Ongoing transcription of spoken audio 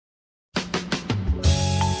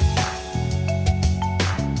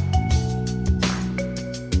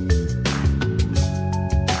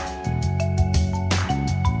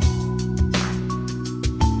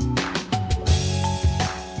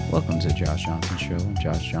Johnson Show. I'm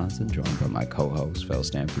Josh Johnson, joined by my co-host, fellow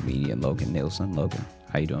Stanford comedian Logan Nielsen. Logan,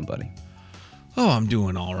 how you doing, buddy? Oh, I'm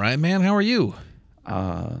doing all right, man. How are you?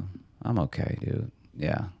 I'm okay, dude.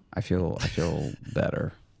 Yeah, I feel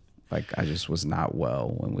better. Like I just was not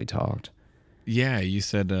well when we talked. Yeah, you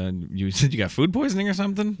said you got food poisoning or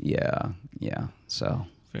something. Yeah. So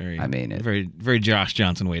very Josh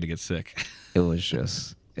Johnson way to get sick. It was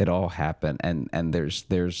just it all happened, and there's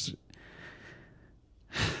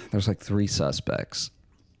like 3 suspects.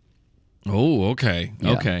 Oh, okay,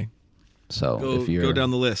 Yeah. Okay. So if you're go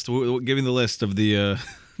down the list, give me the list of the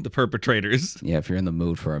the perpetrators. Yeah, if you're in the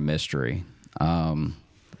mood for a mystery.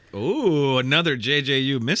 Oh, another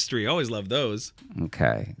JJU mystery. Always love those.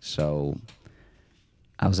 Okay, so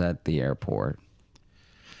I was at the airport.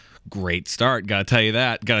 Great start. Gotta tell you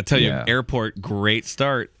that. Gotta tell you, airport, great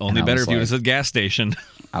start. Only better if you would have said gas station.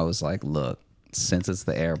 I was like, look, since it's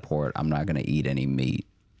the airport, I'm not going to eat any meat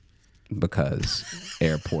because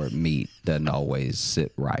airport meat doesn't always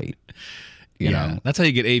sit right. You know? That's how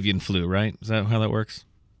you get avian flu, right? Is that how that works?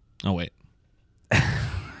 Oh, wait.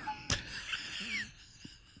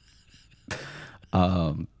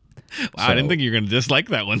 I didn't think you were going to dislike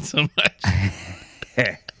that one so much.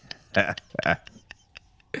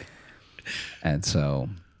 And so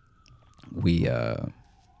we, I'm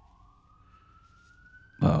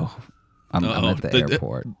at the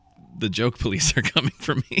airport. The joke police are coming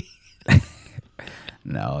for me.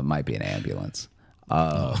 No, it might be an ambulance.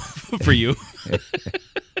 For you.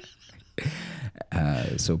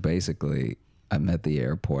 So basically, I'm at the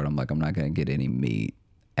airport. I'm like, I'm not going to get any meat.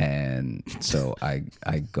 And so I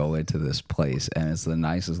go into this place, and it's the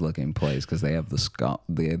nicest looking place because they have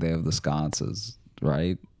they have the sconces,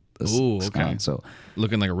 right? Ooh, okay. So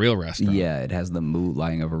looking like a real restaurant. Yeah, it has the mood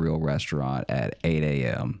lighting of a real restaurant at 8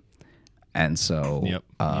 a.m. And so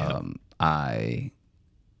I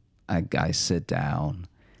sit down,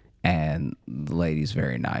 and the lady's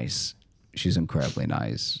very nice. She's incredibly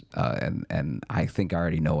nice, and I think I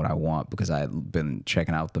already know what I want because I had been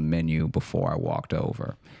checking out the menu before I walked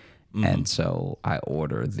over. Mm-hmm. And so I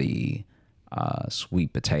order the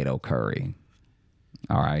sweet potato curry.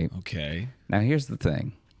 All right. Okay. Now, here's the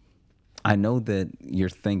thing. I know that you're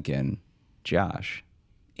thinking, Josh,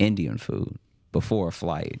 Indian food before a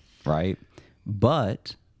flight, right?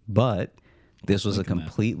 But this was a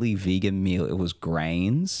completely vegan meal. It was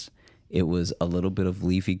grains. It was a little bit of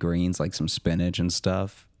leafy greens, like some spinach and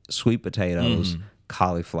stuff, sweet potatoes,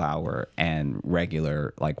 cauliflower, and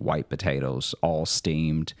regular like white potatoes, all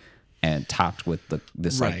steamed and topped with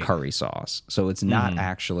this like curry sauce. So it's not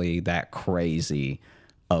actually that crazy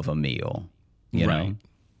of a meal, you know?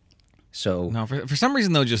 So no, for some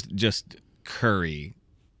reason though, just curry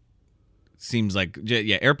seems like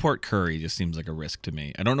airport curry just seems like a risk to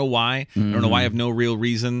me. I don't know why. I don't know why. I have no real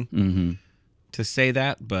reason to say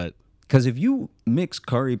that, but because if you mix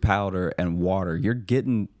curry powder and water, you're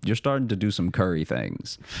starting to do some curry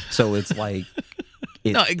things. So it's like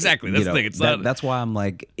no, exactly. That's the thing. It's that's why I'm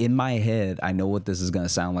like, in my head, I know what this is going to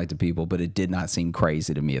sound like to people, but it did not seem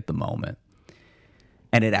crazy to me at the moment.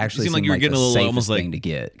 And it actually seemed like you're getting the a little, safest almost thing to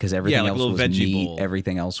get because everything else was meat. Bowl.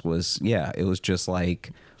 Everything else was, it was just like,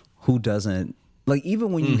 who doesn't, like,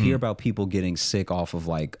 even when you hear about people getting sick off of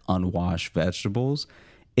like unwashed vegetables,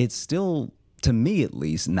 it's still, to me at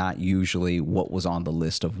least, not usually what was on the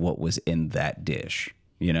list of what was in that dish.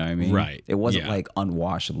 You know what I mean? Right. It wasn't like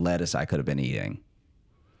unwashed lettuce I could have been eating.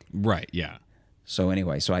 Right, yeah. So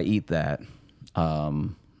anyway, so I eat that.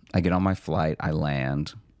 I get on my flight. I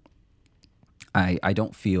land. I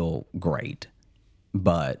don't feel great,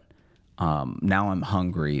 but now I'm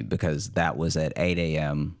hungry because that was at 8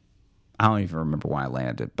 a.m. I don't even remember when I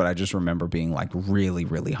landed, but I just remember being like really,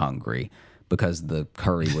 really hungry because the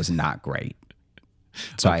curry was not great.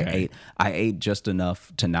 So I ate just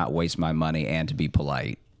enough to not waste my money and to be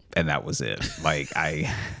polite, and that was it. Like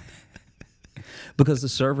because the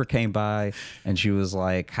server came by and she was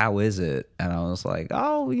like, "How is it?" And I was like,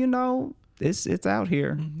 "Oh, it's out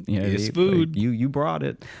here. It's food. Like, you brought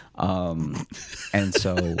it." And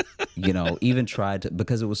so, even tried to,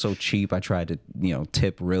 because it was so cheap, I tried to,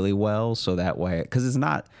 tip really well. So that way, because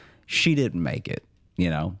she didn't make it,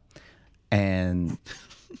 and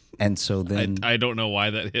so then I don't know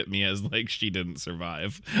why that hit me as like she didn't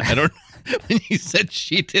survive. I don't when you said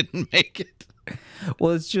she didn't make it.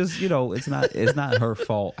 Well, it's just, it's not her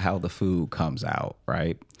fault how the food comes out.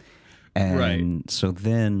 Right. And so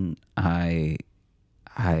then I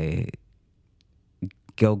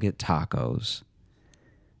go get tacos,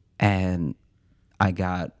 and I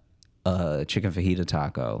got a chicken fajita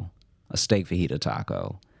taco, a steak fajita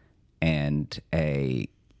taco, and a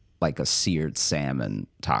seared salmon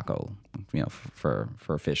taco for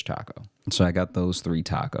a fish taco. So I got those 3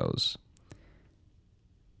 tacos,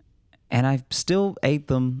 and I still ate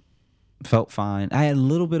them. Felt fine. I had a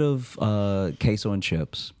little bit of queso and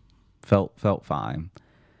chips. Felt fine.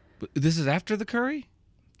 But this is after the curry?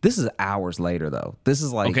 This is hours later, though. This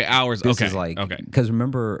is like... Okay, hours. This okay. is like... Okay. Because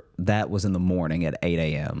remember, that was in the morning at 8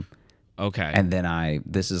 a.m. Okay. And then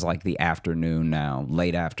this is like the afternoon now,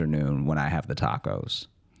 late afternoon, when I have the tacos.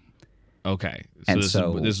 Okay. And this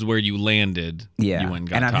is where you landed. Yeah. You went and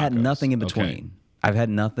got and I've had tacos. nothing in between. Okay. I've had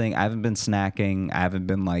nothing. I haven't been snacking. I haven't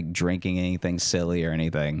been like drinking anything silly or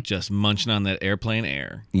anything. Just munching on that airplane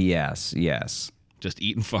air. Yes. Just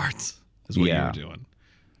eating farts is what you Yeah. were doing.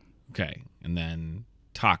 Okay. And then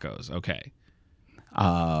tacos. Okay.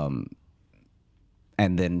 And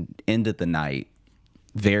then ended the night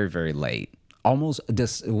very, very late. Almost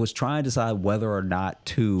was trying to decide whether or not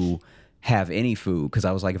to have any food, because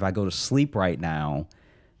I was like, if I go to sleep right now,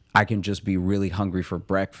 I can just be really hungry for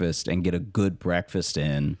breakfast and get a good breakfast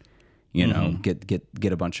in, get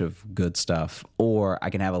a bunch of good stuff, or I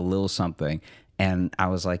can have a little something. And I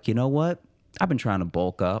was like, you know what? I've been trying to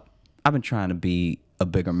bulk up. I've been trying to be a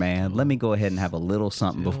bigger man. Let me go ahead and have a little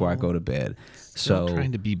something before I go to bed. Still So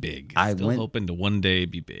trying to be big. I Still went- hoping to one day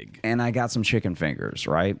be big. and I got some chicken fingers,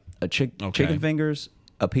 right? Chicken fingers,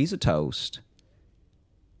 a piece of toast,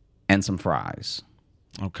 and some fries.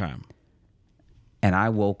 Okay. And I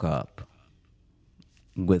woke up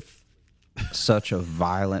with such a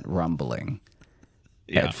violent rumbling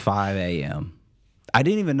at 5 a.m. I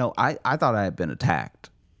didn't even know. I thought I had been attacked,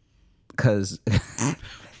 because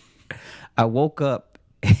I woke up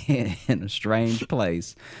in a strange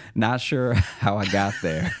place, not sure how I got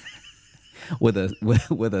there, with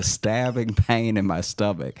a stabbing pain in my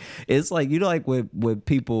stomach. It's like, like when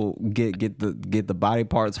people get the body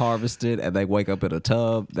parts harvested and they wake up in a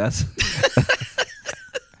tub. That's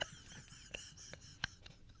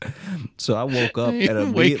So I woke up and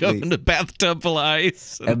immediately wake up in the bathtub full of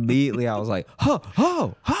ice. Immediately I was like,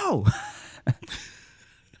 ho.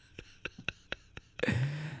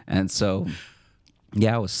 And so,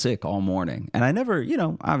 yeah, I was sick all morning. And I never,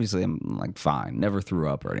 obviously I'm like fine, never threw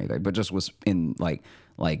up or anything, but just was in like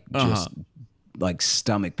just like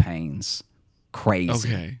stomach pains, crazy.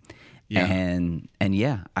 Okay. Yeah. And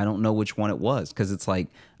yeah, I don't know which one it was, because it's like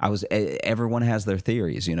everyone has their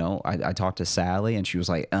theories, I talked to Sally and she was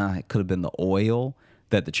like, it could have been the oil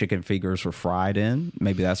that the chicken fingers were fried in.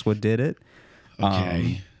 Maybe that's what did it.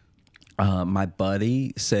 Okay. My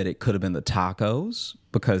buddy said it could have been the tacos,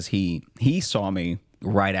 because he saw me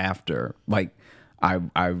right after. Like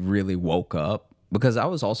I really woke up, because I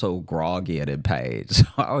was also groggy and in pain. So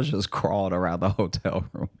I was just crawling around the hotel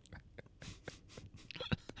room.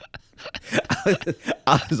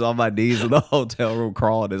 I was on my knees in the hotel room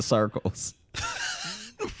crawling in circles.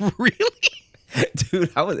 Really?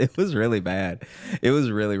 Dude, it was really bad. It was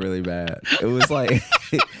really, really bad. It was like,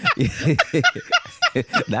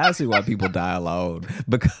 now I see why people die alone,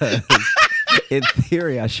 because in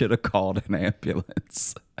theory I should have called an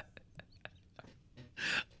ambulance.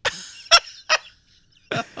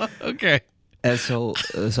 Okay. And so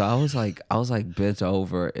I was like bent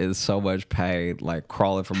over in so much pain, like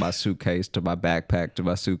crawling from my suitcase to my backpack to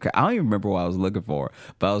my suitcase. I don't even remember what I was looking for,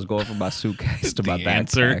 but I was going from my suitcase to my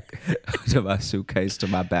answer. backpack to my suitcase to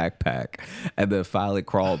my backpack, and then finally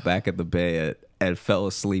crawled back in the bed and fell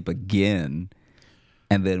asleep again,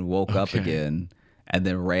 and then woke up again, and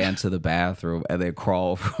then ran to the bathroom, and then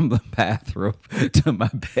crawled from the bathroom to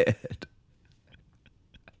my bed.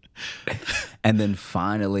 And then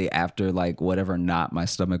finally, after like whatever knot my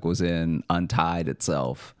stomach was in untied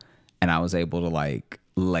itself, and I was able to like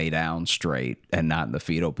lay down straight and not in the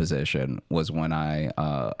fetal position, was when I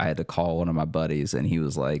had to call one of my buddies, and he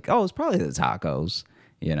was like, "Oh, it's probably the tacos,"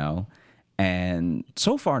 And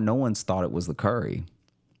so far, no one's thought it was the curry,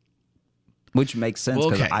 which makes sense,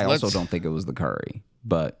 because I also don't think it was the curry.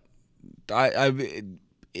 But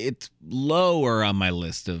it's lower on my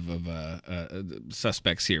list of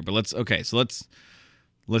suspects here, but let's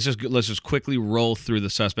just quickly roll through the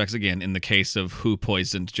suspects again in the case of who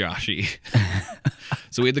poisoned Joshy.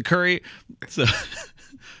 So we had the curry. So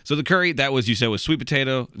the curry, that was, you said, was sweet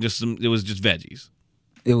potato. It was just veggies.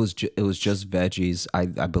 It was just veggies.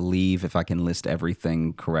 I believe, if I can list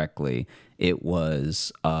everything correctly, it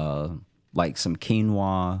was like some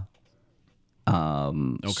quinoa,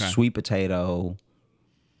 sweet potato,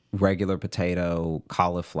 regular potato,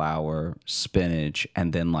 cauliflower, spinach,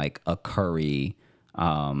 and then like a curry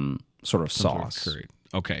sort of sauce. Curry.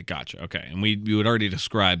 Okay, gotcha. Okay, and we had already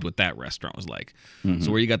described what that restaurant was like. Mm-hmm.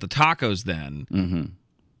 So where you got the tacos then,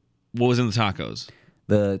 what was in the tacos?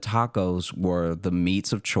 The tacos were the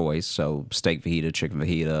meats of choice, so steak fajita, chicken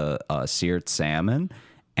fajita, seared salmon,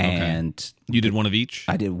 and You did one of each?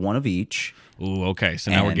 I did one of each. Ooh, okay.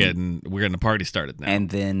 So now we're And- getting a party started now. And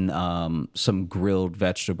then some grilled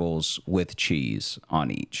vegetables with cheese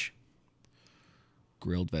on each.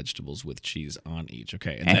 Grilled vegetables with cheese on each.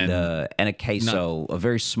 Okay. And a queso, a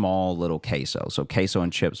very small little queso. So queso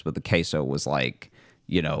and chips, but the queso was like,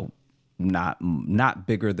 not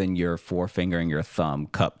bigger than your forefinger and your thumb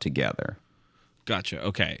cupped together. Gotcha.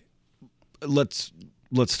 Okay. Let's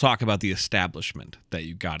talk about the establishment that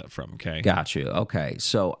you got it from, okay? Got you. Okay.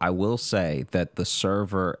 So I will say that the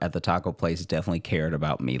server at the taco place definitely cared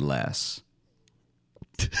about me less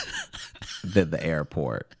than the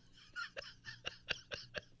airport.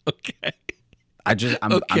 Okay. I'm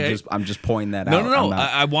just pointing that out. No.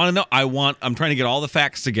 I want to know. I'm trying to get all the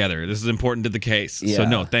facts together. This is important to the case. Yeah. So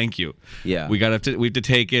no, thank you. Yeah. We have to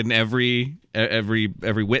take in every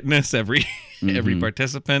witness, every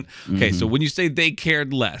participant. Okay. So when you say they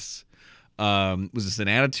cared less, was this an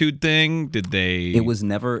attitude thing? Did they? It was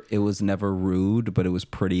never rude, but it was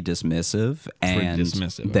pretty dismissive.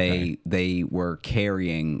 They were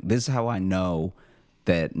carrying. This is how I know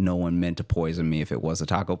that no one meant to poison me if it was a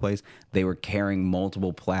taco place. They were carrying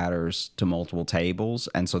multiple platters to multiple tables,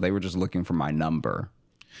 and so they were just looking for my number.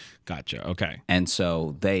 Gotcha. Okay. And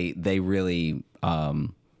so they really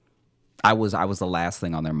I was the last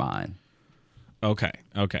thing on their mind. Okay.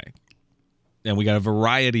 And we got a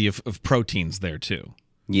variety of proteins there too.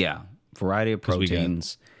 Yeah, variety of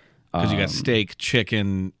proteins. Because you got steak,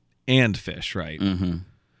 chicken, and fish, right? Mm-hmm.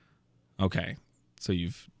 Okay. So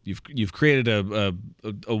you've created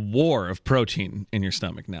a war of protein in your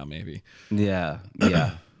stomach now, maybe. Yeah.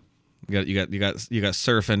 You got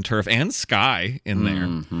surf and turf and sky in there.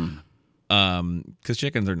 Mm-hmm. Because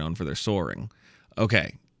chickens are known for their soaring.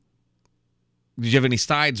 Okay. Did you have any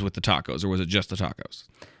sides with the tacos, or was it just the tacos?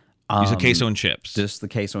 You said queso and chips. Just the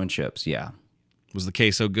queso and chips. Yeah. Was the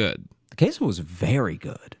queso good? The queso was very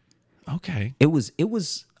good. Okay. It was.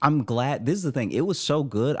 I'm glad. This is the thing. It was so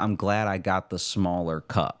good. I'm glad I got the smaller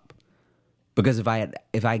cup, because if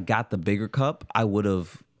I got the bigger cup, I would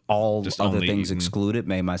have all Just other only things eaten. excluded,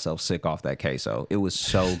 made myself sick off that queso. It was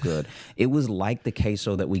so good. It was like the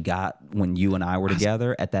queso that we got when you and I were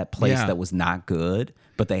together at that place that was not good,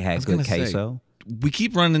 but they had good queso. We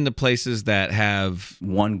keep running into places that have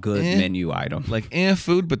One good menu item. like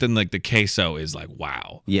food, but then like the queso is like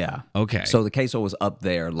wow. Yeah. Okay. So the queso was up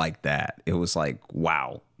there like that. It was like,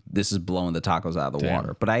 wow, this is blowing the tacos out of the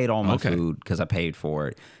water. But I ate all my food because I paid for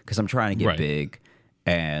it, because I'm trying to get big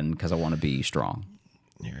and because I want to be strong.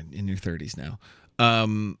 You're in your 30s now.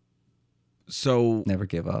 So Never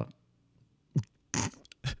give up.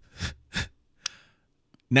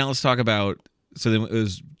 now let's talk about, so then it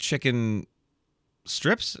was chicken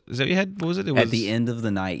strips? Is that what you had? What was it? It was At the end of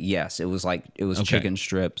the night, yes. It was chicken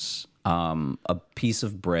strips, a piece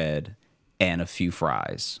of bread, and a few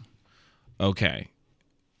fries. Okay.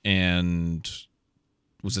 And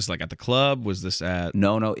was this like at the club? Was this at...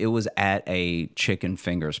 No, it was at a chicken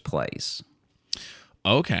fingers place.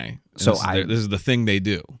 Okay. And So this is the thing they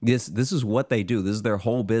do. This is what they do. This is their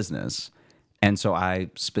whole business. And so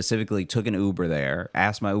I specifically took an Uber there,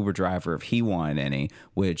 asked my Uber driver if he wanted any,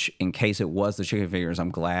 which in case it was the chicken fingers,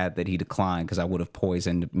 I'm glad that he declined, because I would have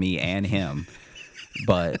poisoned me and him.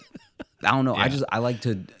 But I don't know. Yeah. I like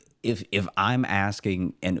to, if I'm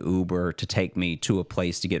asking an Uber to take me to a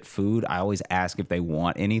place to get food, I always ask if they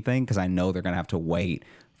want anything, because I know they're going to have to wait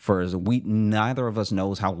for neither of us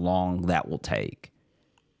knows how long that will take.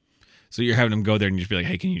 So you're having them go there and you just be like,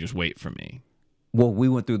 hey, can you just wait for me? Well, we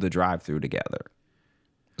went through the drive-thru together.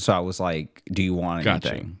 So I was like, do you want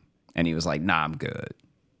anything? Gotcha. And he was like, nah, I'm good.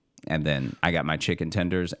 And then I got my chicken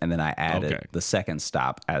tenders, and then I added the second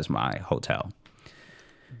stop as my hotel.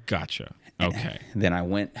 Gotcha. Okay. Then I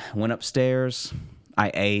went upstairs.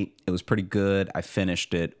 I ate. It was pretty good. I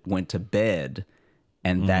finished it, went to bed,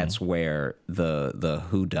 and that's where the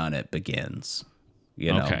whodunit begins.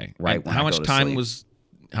 You know, Okay. right And when how I much go to time sleep.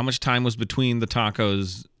 how much time was between the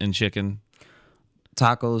tacos and chicken?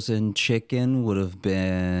 Tacos and chicken would have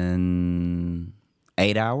been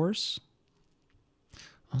 8 hours.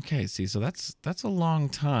 Okay, see, so that's a long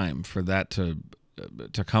time for that to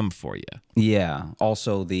come for you. Yeah.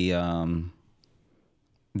 Also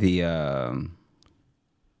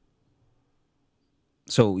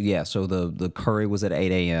so the curry was at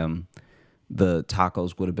 8 a.m. The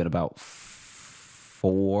tacos would have been about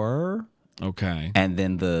 4. Okay. And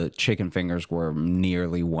then the chicken fingers were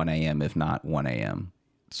nearly 1 a.m., if not 1 a.m.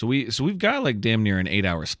 So we've got like damn near an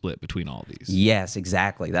 8-hour split between all these. Yes,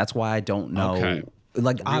 exactly. That's why I don't know. Okay.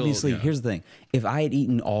 Like, Real, obviously, yeah. here's the thing. If I had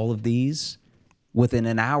eaten all of these within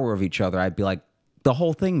an hour of each other, I'd be like, the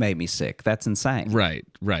whole thing made me sick. That's insane. Right,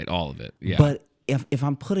 all of it. Yeah. But if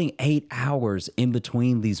I'm putting 8 hours in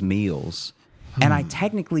between these meals, and I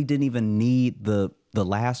technically didn't even need the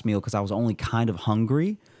last meal because I was only kind of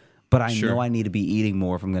hungry, but I know I need to be eating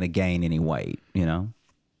more if I'm going to gain any weight, you know?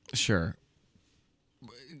 Sure.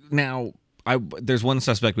 Now, there's one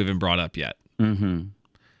suspect we haven't brought up yet. Mm-hmm.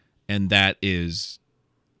 And that is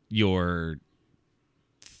your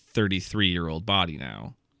 33-year-old body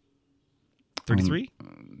now. 33?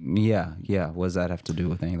 Yeah. What does that have to do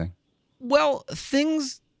with anything? Well,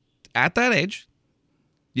 things at that age,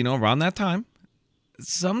 around that time,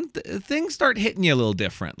 some things start hitting you a little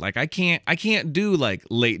different. Like I can't do like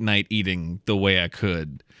late night eating the way I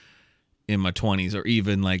could in my 20s or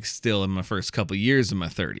even like still in my first couple years of my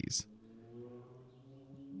 30s.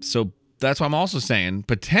 So that's why I'm also saying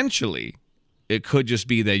potentially it could just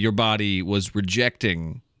be that your body was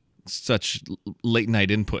rejecting such late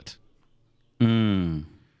night input.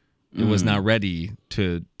 It was not ready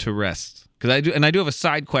to rest. Because I do have a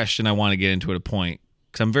side question I want to get into at a point.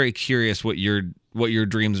 Because I'm very curious what your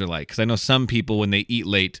dreams are like. Because I know some people when they eat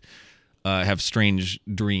late have strange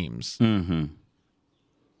dreams. Mm-hmm.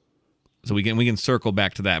 So we can circle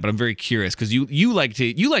back to that. But I'm very curious because you like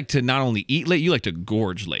to not only eat late, you like to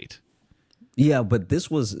gorge late. Yeah, but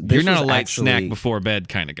you're not a light snack before bed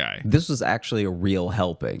kind of guy. This was actually a real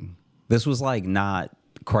helping. This was like not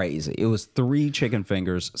crazy. It was 3 chicken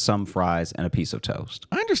fingers, some fries, and a piece of toast.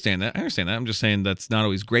 I understand that. I'm just saying that's not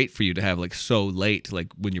always great for you to have like so late,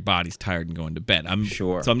 like when your body's tired and going to bed.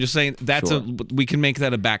 Sure. So I'm just saying we can make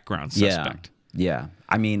that a background suspect. Yeah.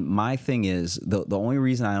 I mean, my thing is the only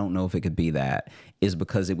reason I don't know if it could be that is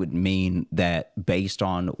because it would mean that based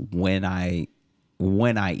on when I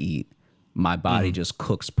eat, my body just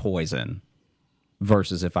cooks poison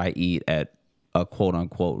versus if I eat at a quote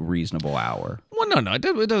unquote reasonable hour. Well, no, it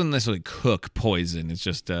doesn't necessarily cook poison. It's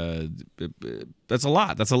just that's a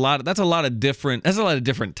lot. That's a lot of different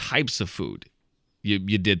types of food you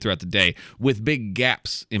did throughout the day with big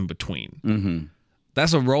gaps in between. Mm-hmm.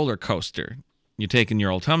 That's a roller coaster. You're taking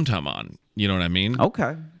your old tum-tum on. You know what I mean?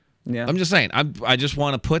 Okay. Yeah. I'm just saying. I just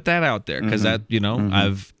want to put that out there because that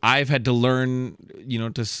I've had to learn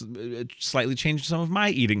to slightly change some of my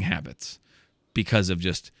eating habits because of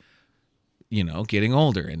just getting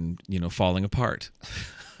older and falling apart.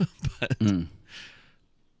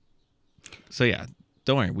 So yeah,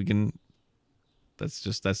 don't worry. We can. That's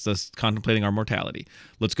just contemplating our mortality.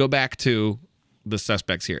 Let's go back to the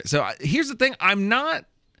suspects here. So here's the thing. I'm not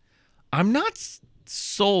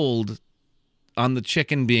sold on the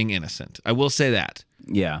chicken being innocent. I will say that.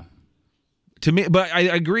 Yeah. To me, but I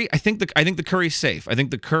agree. I think the curry's safe. I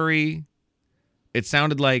think the curry. It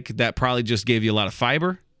sounded like that probably just gave you a lot of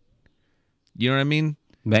fiber. You know what I mean?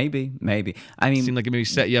 Maybe. I mean, it seemed like it maybe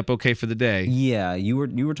set you up okay for the day. Yeah, you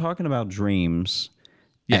were talking about dreams.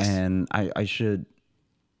 Yes. And I should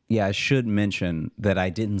mention that I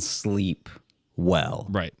didn't sleep well.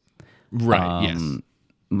 Right. Yes.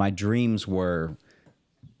 My dreams were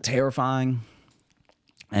terrifying,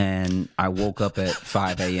 and I woke up at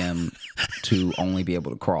 5 a.m. to only be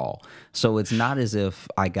able to crawl. So it's not as if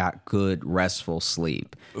I got good, restful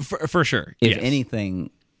sleep. For sure. If anything,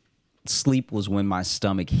 sleep was when my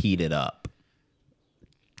stomach heated up.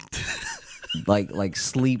 like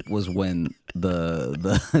sleep was when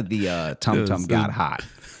the tum-tum got hot.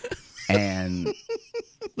 And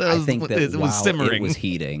I think that it was simmering. It was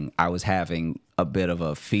heating, I was having a bit of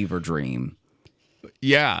a fever dream.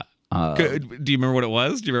 Yeah. Do you remember what it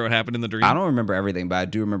was? Do you remember what happened in the dream? I don't remember everything, but I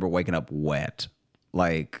do remember waking up wet.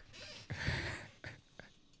 Like,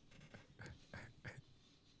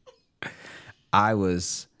 I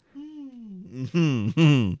was... took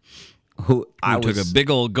a big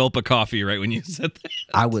old gulp of coffee right when you said that.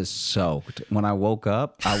 I was soaked. When I woke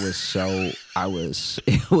up,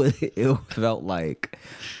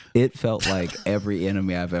 it felt like every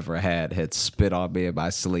enemy I've ever had spit on me in my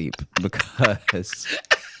sleep because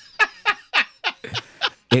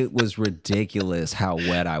it was ridiculous how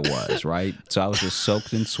wet I was, right? So I was just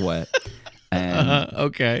soaked in sweat. And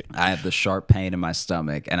okay. I have the sharp pain in my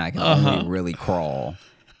stomach and I can only really crawl.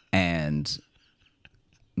 And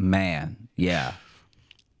man, yeah,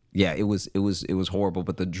 it was horrible.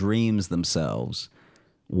 But the dreams themselves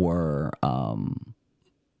were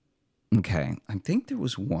okay. I think there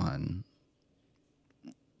was one.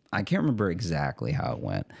 I can't remember exactly how it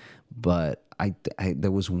went, but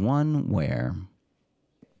there was one where.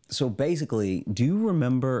 So basically, do you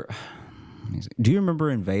remember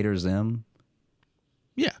Invader Zim?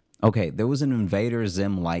 Yeah. Okay, there was an Invader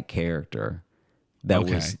Zim like character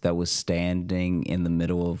that was standing in the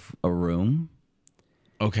middle of a room.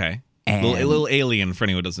 Okay. And A little alien for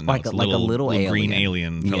anyone who doesn't know. Like It's a little green alien.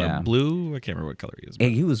 alien color. Yeah. Blue? I can't remember what color he is.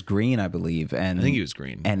 And he was green, I believe. And I think he was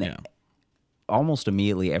green. And yeah. almost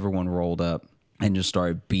immediately, everyone rolled up and just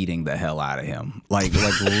started beating the hell out of him. Like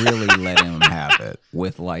really letting him have it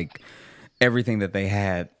with like everything that they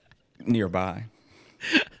had nearby.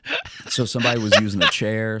 So somebody was using a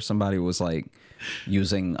chair. Somebody was like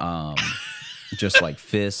using just like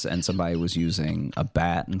fists, and somebody was using a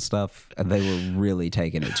bat and stuff. And they were really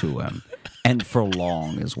taking it to him, and for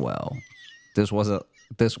long as well. This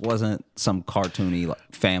wasn't some cartoony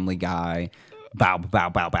like, Family Guy, bow bow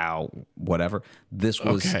bow bow, whatever. This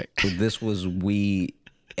was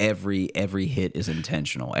every hit is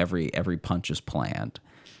intentional. Every punch is planned,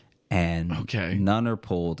 and none are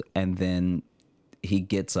pulled. And then he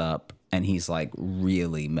gets up and he's like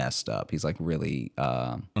really messed up. He's like really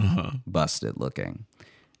busted looking.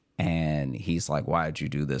 And he's like, "Why did you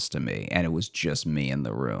do this to me?" And it was just me in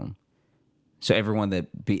the room. So everyone that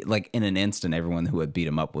like in an instant, everyone who had beat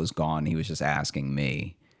him up was gone. He was just asking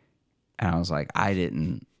me. And I was like, I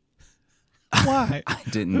didn't. Why? I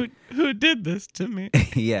didn't. Who did this to me?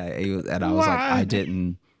 Yeah. And I was like, I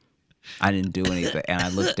didn't do anything. And I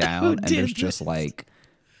looked down and there's just like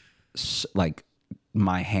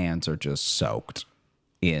my hands are just soaked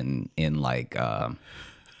in like, I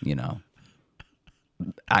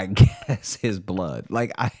guess his blood.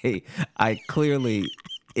 Like I clearly,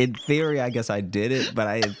 in theory, I guess I did it, but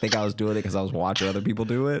I didn't think I was doing it because I was watching other people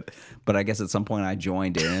do it. But I guess at some point I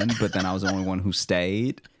joined in, but then I was the only one who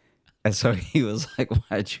stayed. And so he was like,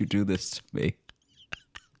 "Why'd you do this to me?"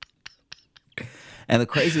 And the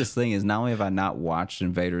craziest thing is, not only have I not watched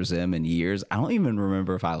Invader Zim in years, I don't even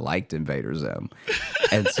remember if I liked Invader Zim.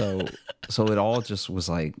 And so it all just was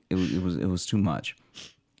like, it was too much.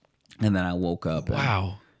 And then I woke up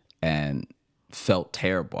and felt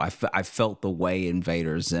terrible. I felt the way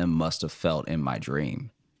Invader Zim must have felt in my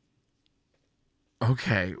dream.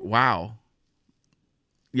 Okay. Wow.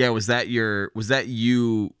 Yeah, was that your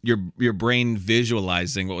brain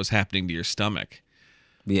visualizing what was happening to your stomach?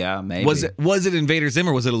 Yeah, maybe. Was it Invader Zim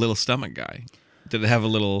or was it a little stomach guy? Did it have a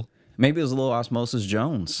little? Maybe it was a little Osmosis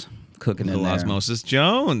Jones cooking in there. Osmosis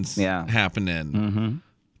Jones, happening. Mm-hmm.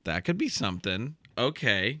 That could be something.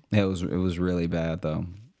 Okay. It was really bad though.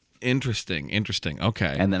 Interesting.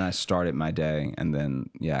 Okay. And then I started my day, and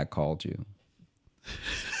then I called you.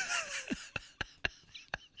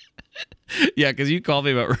 Yeah, because you called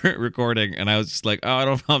me about recording, and I was just like, "Oh, I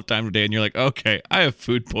don't have time today." And you're like, "Okay, I have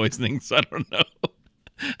food poisoning, so I don't know."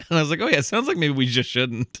 And I was like, "Oh yeah, it sounds like maybe we just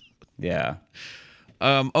shouldn't." Yeah.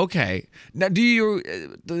 Okay. Now, do you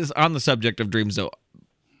on the subject of dreams though?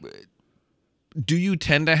 Do you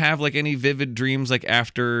tend to have like any vivid dreams like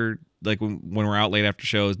after like when we're out late after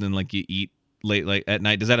shows and then like you eat late like at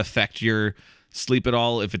night? Does that affect your sleep at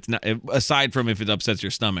all? If it's not, aside from if it upsets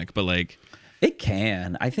your stomach, but like. It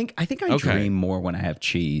can. I think I dream more when I have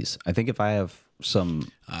cheese. I think if I have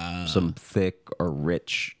some thick or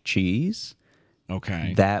rich cheese,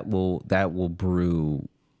 that will brew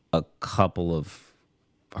a couple of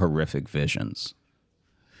horrific visions.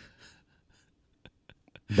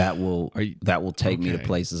 That will take me to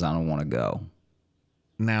places I don't want to go.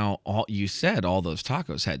 Now, you said all those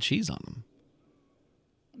tacos had cheese on them.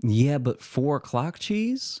 Yeah, but 4:00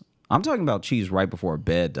 cheese? I'm talking about cheese right before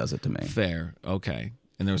bed does it to me. Fair. Okay.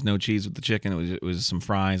 And there was no cheese with the chicken. It was some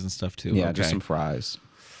fries and stuff too. Yeah, just some fries.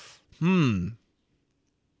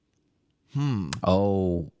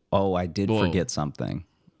 Oh, I did forget something.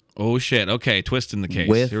 Oh shit. Okay, twist in the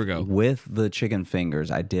case. Here we go. With the chicken fingers,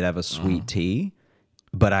 I did have a sweet tea,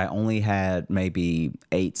 but I only had maybe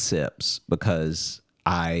 8 sips because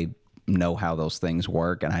I know how those things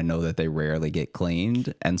work and I know that they rarely get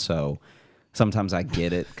cleaned, and so sometimes I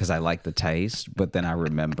get it because I like the taste, but then I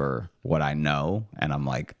remember what I know, and I'm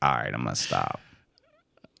like, all right, I'm going to stop.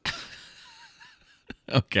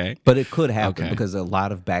 Okay. But it could happen because a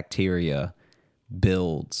lot of bacteria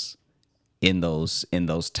builds in those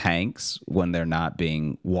tanks when they're not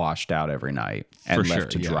being washed out every night and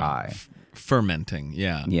left to dry. Fermenting,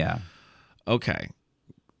 yeah. Yeah. Okay.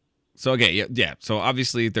 So, yeah. So,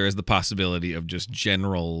 obviously, there is the possibility of just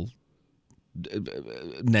general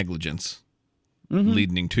negligence. Mm-hmm.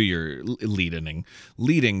 leading to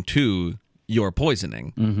your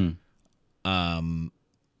poisoning. Mm-hmm.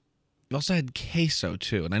 You also had queso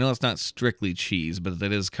too, and I know that's not strictly cheese, but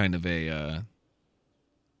that is kind of a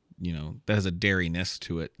that has a dairiness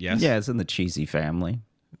to it. Yes. Yeah, it's in the cheesy family.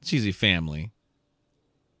 Cheesy family.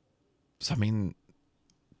 So I mean,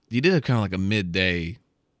 you did have kind of like a midday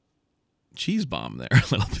cheese bomb there a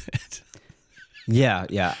little bit. Yeah.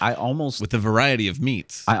 with the variety of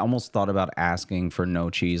meats. I almost thought about asking for no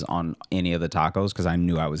cheese on any of the tacos because I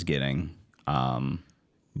knew I was getting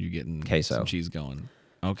You're getting queso. some cheese going.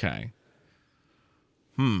 Okay.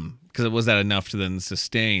 Because was that enough to then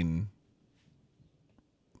sustain?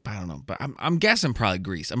 I don't know, but I'm guessing probably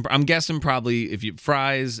grease. I'm guessing probably if you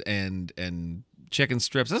fries and chicken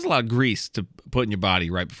strips, there's a lot of grease to put in your body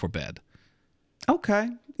right before bed. Okay.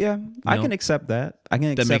 Yeah, I can accept that. I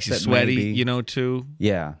can accept That makes you sweaty, maybe. too.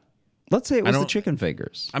 Yeah. Let's say it was the chicken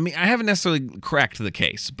fingers. I mean, I haven't necessarily cracked the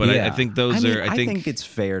case, but Yeah. I think those are. I think it's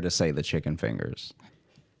fair to say the chicken fingers.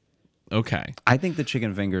 Okay. I think the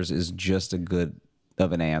chicken fingers is just a good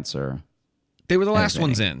of an answer. They were the last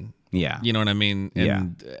ones in. Yeah. You know what I mean?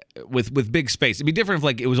 And with big space. It'd be different if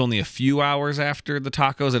like it was only a few hours after the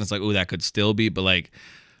tacos and it's like, oh, that could still be. But like,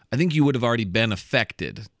 I think you would have already been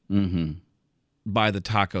affected by the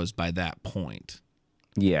tacos by that point.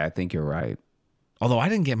 Yeah, I think you're right. Although I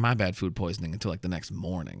didn't get my bad food poisoning until like the next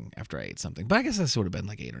morning after I ate something. But I guess that would have been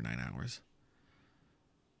like 8 or 9 hours.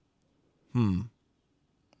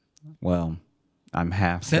 Well, I'm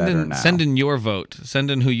half better now. Send in your vote. Send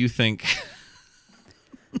in who you think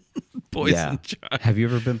poisoned Josh. Have you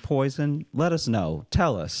ever been poisoned? Let us know.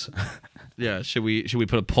 Tell us. Yeah, should we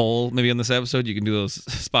put a poll maybe on this episode? You can do those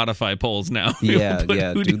Spotify polls now. Yeah.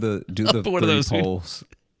 Do the 3 polls.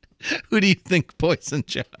 Who do you think poisoned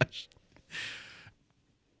Josh?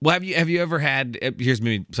 Well, have you ever had? Here's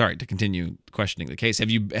me. Sorry to continue questioning the case. Have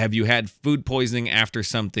you had food poisoning after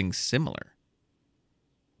something similar?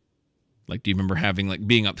 Like, do you remember having like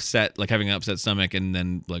being upset, like having an upset stomach, and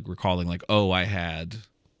then like recalling like, oh, I had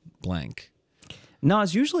blank? No,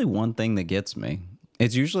 it's usually one thing that gets me.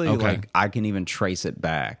 It's usually like I can even trace it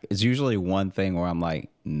back. It's usually one thing where I'm like,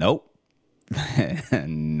 nope,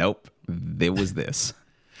 nope, it was this.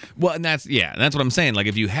 Well, and that's what I'm saying. Like,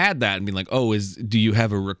 if you had that and be like, oh, do you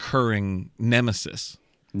have a recurring nemesis?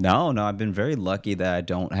 No, I've been very lucky that I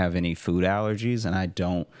don't have any food allergies and I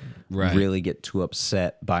don't really get too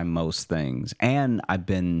upset by most things. And I've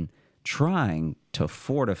been trying to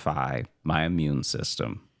fortify my immune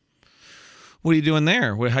system. What are you doing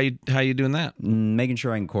there? How you doing that? Making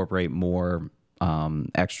sure I incorporate more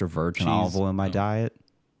extra virgin olive oil in my diet.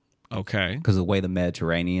 Okay. Because the way the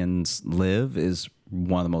Mediterraneans live is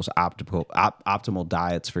one of the most optimal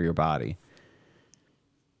diets for your body.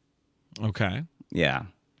 Okay. Yeah.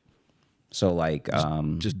 So like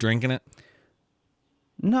just drinking it?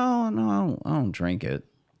 No, I don't drink it.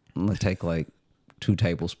 I'm gonna take like 2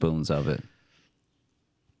 tablespoons of it.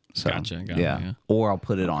 So, Gotcha. Yeah. Or I'll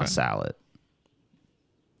put it on a salad.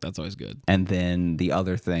 That's always good. And then the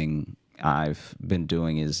other thing I've been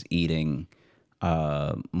doing is eating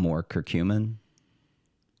more curcumin,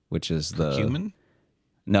 which is curcumin?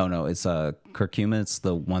 No, it's curcumin. It's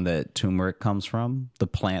the one that turmeric comes from, the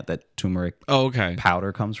plant that turmeric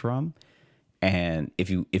powder comes from. And if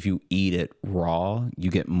you eat it raw,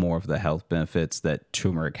 you get more of the health benefits that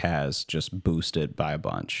turmeric has, just boosted by a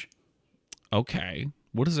bunch. Okay.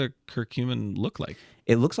 What does a curcumin look like?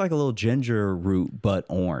 It looks like a little ginger root, but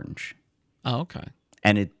orange. Oh, okay.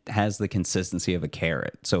 And it has the consistency of a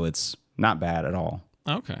carrot, so it's not bad at all.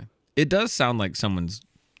 Okay. It does sound like someone's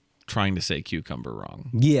trying to say cucumber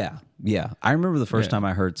wrong. Yeah. I remember the first time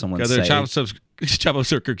I heard someone say...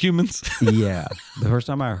 Chop-ups or curcumins? Yeah. The first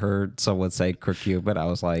time I heard someone say curcumin, I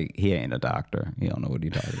was like, he ain't a doctor. He don't know what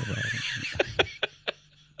he's talking about.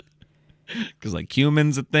 Because like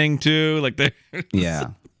cumin's a thing too. Like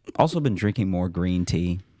yeah. Also been drinking more green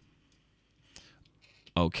tea.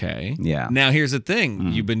 Okay. Yeah. Now here's the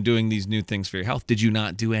thing. You've been doing these new things for your health. Did you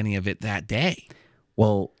not do any of it that day?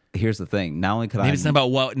 Well, here's the thing. Not only could Maybe it's not about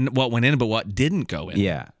what went in, but what didn't go in.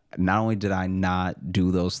 Yeah. Not only did I not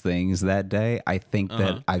do those things that day, I think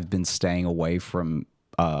that I've been staying away from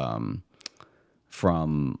some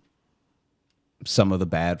of the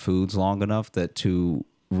bad foods long enough that to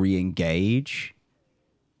re-engage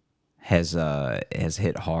has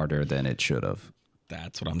hit harder than it should have.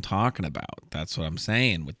 That's what I'm talking about. That's what I'm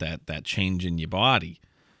saying with that change in your body.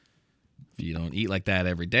 If you don't eat like that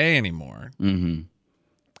every day anymore. Mm-hmm.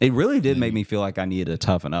 It really did make me feel like I needed to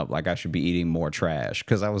toughen up, like I should be eating more trash.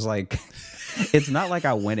 Because I was like, it's not like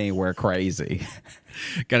I went anywhere crazy.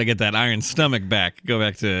 Got to get that iron stomach back. Go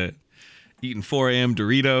back to eating 4 a.m.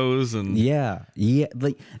 Doritos and yeah.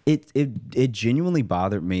 Like it genuinely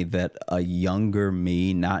bothered me that a younger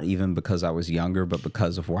me, not even because I was younger, but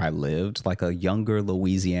because of where I lived, like a younger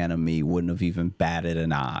Louisiana me wouldn't have even batted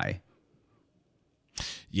an eye.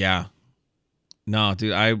 Yeah. No,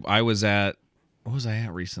 dude, I was at, what was I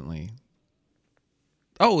at recently?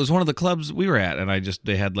 Oh, it was one of the clubs we were at, and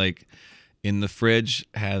they had like, in the fridge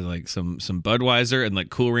had like some Budweiser and like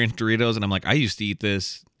Cool Ranch Doritos, and I'm like, I used to eat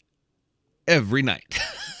this every night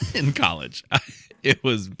in college. It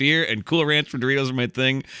was beer and Cool Ranch for Doritos were my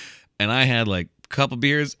thing, and I had like a couple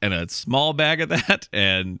beers and a small bag of that,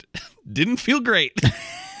 and didn't feel great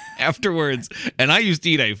afterwards. And I used to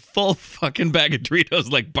eat a full fucking bag of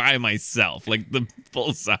Doritos like by myself, like the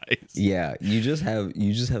full size. Yeah, you just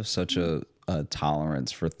have such a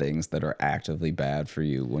tolerance for things that are actively bad for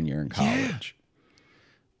you when you're in college.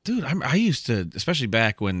 Dude, I used to, especially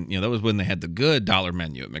back when, that was when they had the good dollar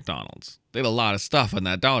menu at McDonald's. They had a lot of stuff on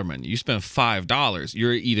that dollar menu. You spend $5,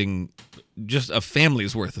 you're eating just a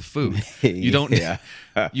family's worth of food. You don't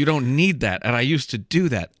you don't need that. And I used to do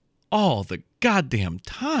that all the goddamn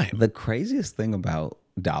time. The craziest thing about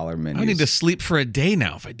dollar menus, I need to sleep for a day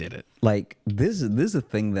now if I did it. Like this is a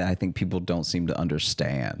thing that I think people don't seem to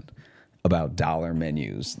understand about dollar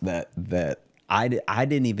menus that I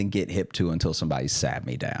didn't even get hip to until somebody sat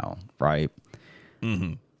me down, right?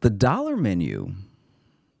 Mm-hmm. The dollar menu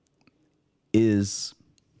is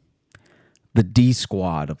the D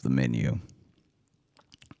squad of the menu.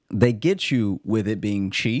 They get you with it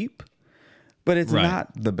being cheap, but it's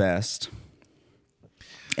not the best.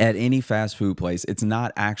 At any fast food place, it's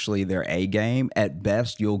not actually their A game. At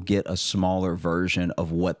best, you'll get a smaller version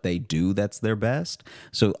of what they do that's their best.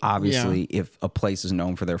 So obviously, if a place is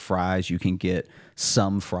known for their fries, you can get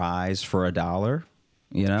some fries for $1,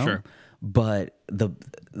 Sure. But the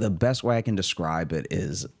best way I can describe it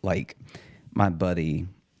is like my buddy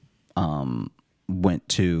went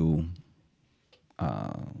to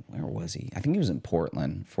where was he? I think he was in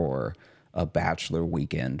Portland for a bachelor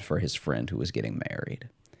weekend for his friend who was getting married.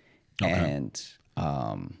 Okay.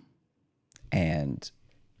 And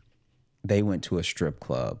they went to a strip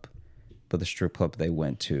club, but the strip club they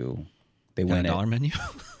went to, they went $1 menu.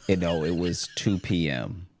 It was 2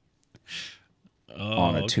 p.m.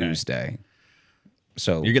 on a Tuesday.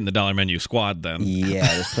 So you're getting the dollar menu squad then.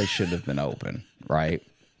 Yeah, this place shouldn't have been open, right?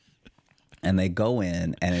 And they go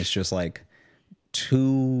in, and it's just like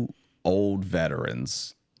two old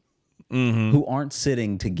veterans who aren't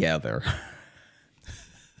sitting together.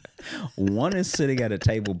 One is sitting at a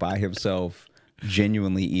table by himself,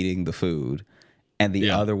 genuinely eating the food, and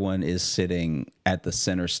the other one is sitting at the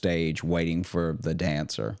center stage waiting for the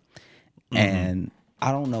dancer. And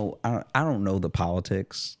I don't know the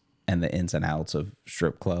politics and the ins and outs of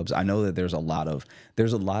strip clubs. I know that there's a lot of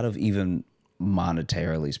even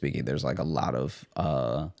monetarily speaking, there's like a lot of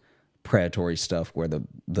predatory stuff where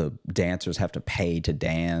the dancers have to pay to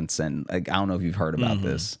dance, and like, I don't know if you've heard about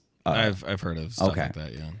this. I've heard of stuff like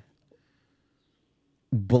that, yeah.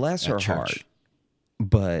 Bless her heart.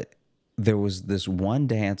 But there was this one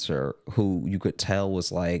dancer who you could tell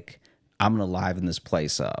was like, I'm going to liven this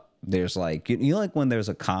place up. There's like, like when there's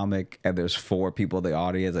a comic and there's 4 people in the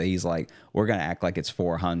audience and he's like, we're going to act like it's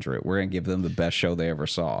 400. We're going to give them the best show they ever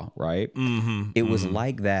saw, right? It was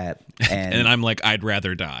like that. And I'm like, I'd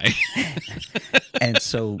rather die. And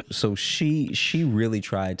so she really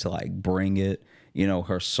tried to like bring it.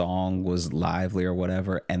 Her song was lively or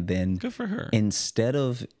whatever, and then good for her. Instead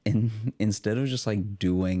of just like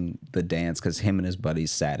doing the dance, because him and his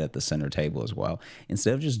buddies sat at the center table as well.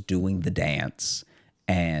 Instead of just doing the dance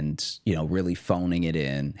and really phoning it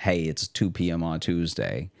in, hey, it's 2 p.m. on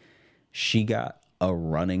Tuesday, she got a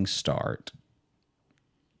running start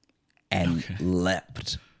and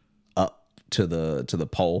leapt up to the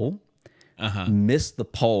pole, missed the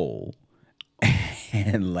pole,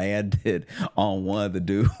 and landed on one of the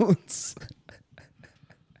dudes.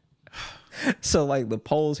 So like the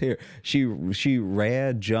pole's here. She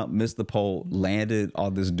ran, jumped, missed the pole, landed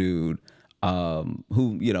on this dude,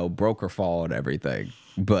 who broke her fall and everything.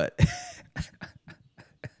 But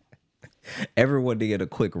everyone did get a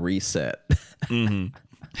quick reset.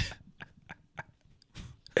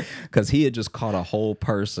 Because he had just caught a whole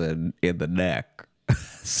person in the neck.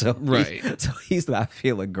 So he's not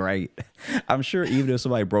feeling great. I'm sure even if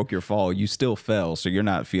somebody broke your fall, you still fell, so you're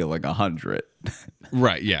not feeling 100.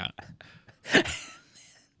 Right, yeah.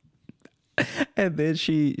 And then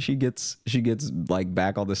she gets like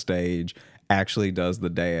back on the stage, actually does the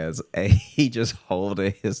dance, and he just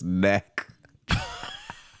holding his neck.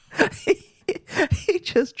 he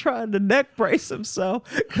just trying to neck brace himself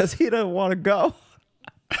because he doesn't want to go.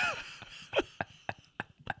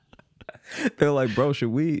 They're like, bro, should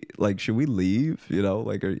we leave?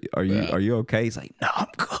 Like, are you okay? He's like, no, I'm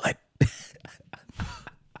good.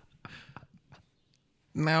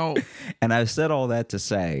 Now, and I said all that to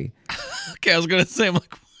say, okay, I was gonna say, I'm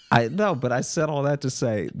like, I know, but I said all that to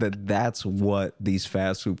say that that's what these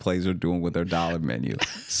fast food places are doing with their dollar menu.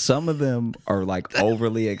 Some of them are like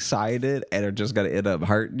overly excited and are just going to end up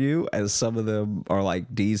hurting you. And some of them are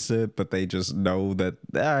like decent, but they just know that,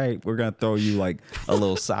 all right, we're going to throw you like a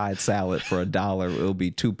little side salad for $1. It'll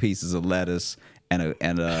be 2 pieces of lettuce and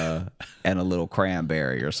a little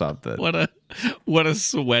cranberry or something. What a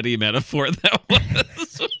sweaty metaphor that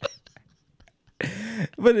was.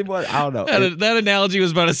 But it was, I don't know. That analogy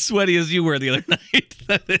was about as sweaty as you were the other night.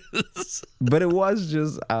 That is. But it was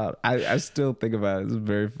just, I still think about it. It's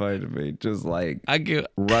very funny to me. Just like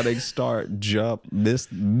running, start, jump, miss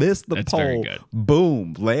the That's pole, very good.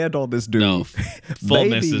 boom, land on this dude. No, full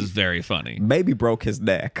miss is very funny. Maybe broke his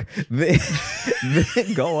neck. Then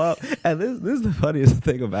go up. And this is the funniest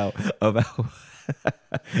thing about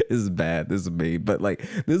this is bad. This is me. But like,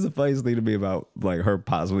 this is the funniest thing to me about like her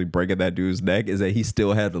possibly breaking that dude's neck is that he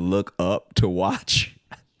still had to look up to watch.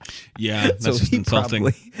 Yeah, that's so just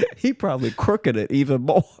insulting. He probably crooked it even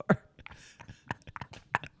more.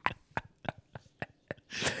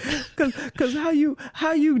 Cause how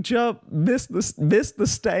you jump, miss the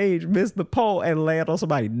stage, miss the pole, and land on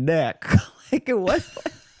somebody's neck? Like it was.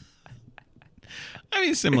 I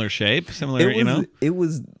mean, similar shape, similar. It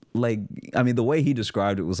was like, I mean, the way he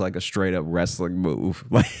described it was like a straight up wrestling move,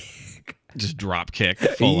 like just drop kick,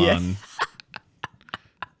 full on.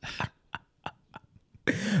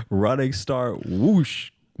 Running start,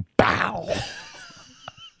 whoosh, bow.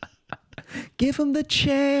 Give him the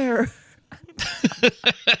chair.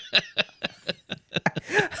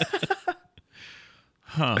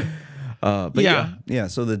 Huh. But yeah.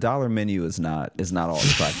 So the dollar menu is not all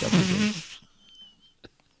it's cracked up to be.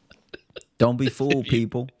 Don't be fooled,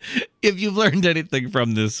 people. If you've learned anything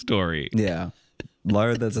from this story,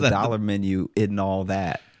 learn that the dollar menu isn't all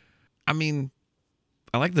that. I mean,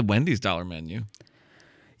 I like the Wendy's dollar menu.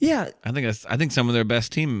 Yeah, I think some of their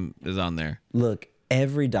best team is on there. Look,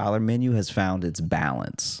 every dollar menu has found its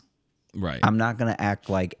balance. Right. I'm not going to act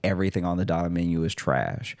like everything on the dollar menu is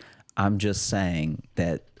trash. I'm just saying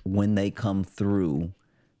that when they come through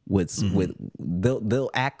with they'll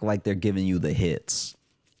act like they're giving you the hits.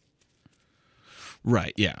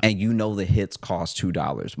 Right, yeah. And you know the hits cost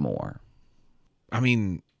 $2 more. I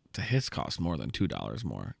mean, the hits cost more than $2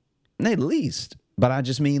 more. At least. But I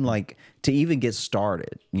just mean like to even get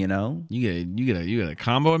started, you know? You get a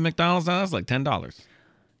combo at McDonald's now, that's like $10.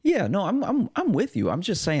 Yeah, no, I'm with you. I'm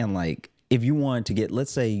just saying like if you wanted to get,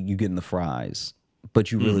 let's say you get in the fries,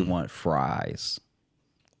 but you really want fries,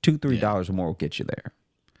 $2-3 more will get you there.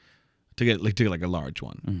 To get like a large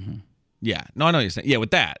one. Mm-hmm. Yeah. No, I know what you're saying. Yeah,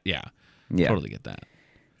 with that, yeah. Totally get that.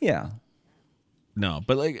 Yeah. No,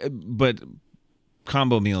 but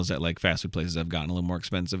combo meals at like fast food places have gotten a little more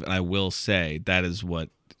expensive, and I will say that is what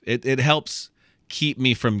it helps keep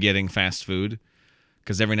me from getting fast food,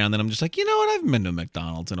 because every now and then I'm just like, you know what, I haven't been to a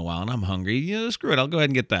McDonald's in a while and I'm hungry. Screw it, I'll go ahead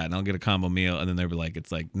and get that, and I'll get a combo meal, and then they'll be like,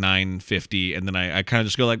 it's like $9.50, and then I kind of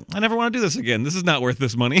just go like, I never want to do this again. This is not worth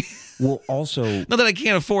this money. Well, also, not that I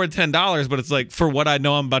can't afford $10, but it's like for what I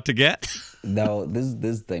know I'm about to get. No,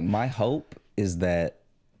 this thing. My hope is that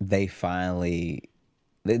they finally.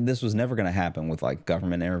 This was never going to happen with like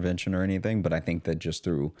government intervention or anything, but I think that just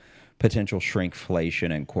through potential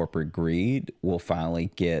shrinkflation and corporate greed, we'll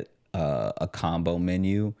finally get a combo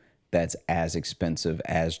menu that's as expensive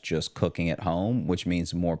as just cooking at home, which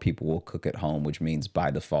means more people will cook at home, which means by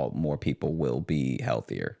default more people will be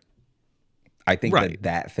healthier. I think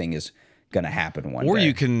that thing is going to happen one day. Or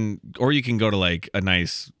you can go to like a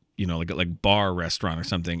nice, like bar restaurant or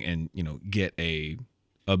something, and get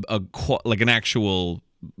like an actual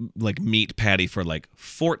like meat patty for like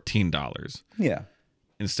 $14. Yeah.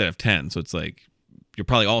 Instead of $10. So it's like you're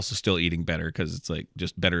probably also still eating better because it's like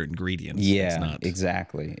just better ingredients. Yeah,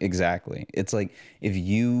 exactly. It's like if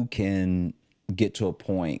you can get to a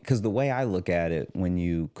point, because the way I look at it when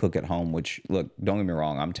you cook at home, which, look, don't get me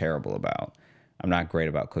wrong, I'm not great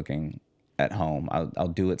about cooking at home. I'll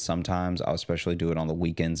do it sometimes. I'll especially do it on the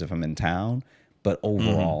weekends if I'm in town, but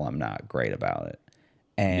overall I'm not great about it.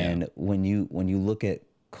 And when you look at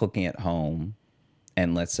cooking at home,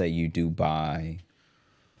 and let's say you do buy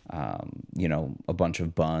a bunch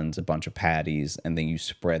of buns, a bunch of patties, and then you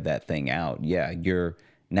spread that thing out,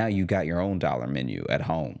 now you got your own dollar menu at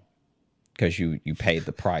home, because you paid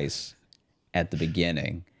the price at the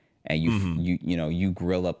beginning, and you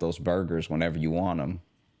grill up those burgers whenever you want them.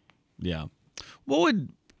 Yeah. What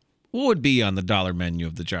would be on the dollar menu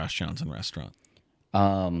of the Josh Johnson restaurant?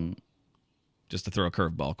 Just to throw a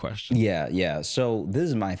curveball question. Yeah. So this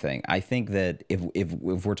is my thing. I think that if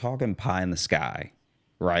we're talking pie in the sky,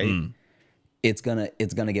 right? it's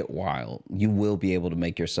gonna get wild. You will be able to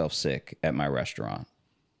make yourself sick at my restaurant.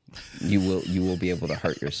 You will be able to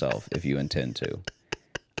hurt yourself if you intend to.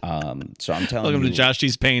 So I'm telling Welcome you, to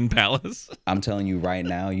Joshy's Pain Palace. I'm telling you right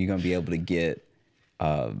now, you're gonna be able to get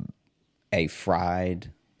a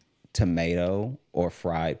fried tomato or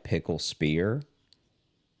fried pickle spear.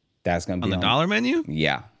 That's gonna be On the dollar menu?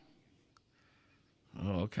 Yeah.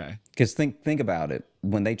 Oh, okay. Because think about it.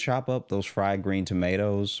 When they chop up those fried green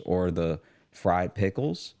tomatoes or the fried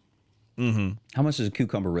pickles, how much does a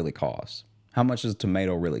cucumber really cost? How much does a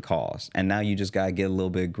tomato really cost? And now you just gotta get a little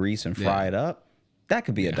bit of grease and fry it up. That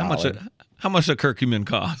could be $1. How much a curcumin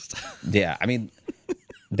cost? Yeah, I mean,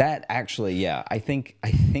 that actually, yeah. I think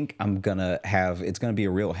I'm gonna have. It's gonna be a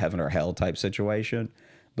real heaven or hell type situation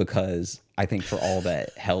because I think for all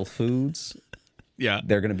that health foods, Yeah.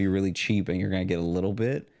 they're gonna be really cheap, and you're gonna get a little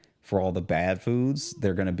bit. For all the bad foods,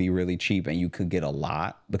 they're gonna be really cheap, and you could get a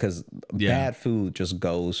lot because bad food just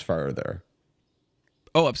goes further.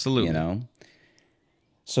 Oh, absolutely. You know.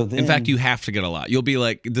 So then, in fact, you have to get a lot. You'll be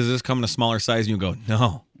like, does this come in a smaller size? And you go,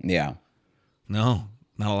 no, yeah. not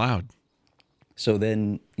allowed. So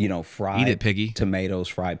then, fried Eat it, piggy. tomatoes,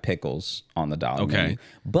 fried pickles on the dollar Okay. menu.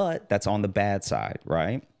 But that's on the bad side,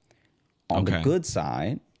 right? On the good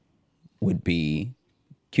side would be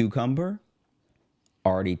cucumber,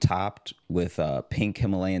 already topped with pink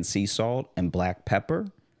Himalayan sea salt and black pepper.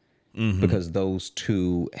 Because those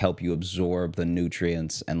two help you absorb the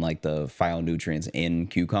nutrients and like the phytonutrients in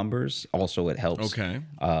cucumbers. Also, it helps.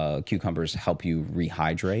 Cucumbers help you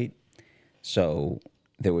rehydrate. So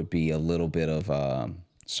there would be a little bit of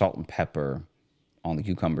salt and pepper on the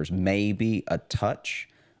cucumbers. Maybe a touch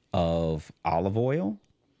of olive oil,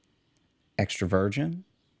 extra virgin.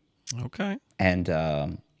 Okay. And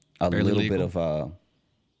a Fairly little legal. bit of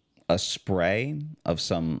a spray of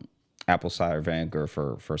some apple cider vinegar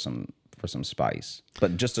for some spice,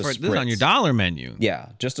 but just a spritz. This is on your dollar menu. Yeah,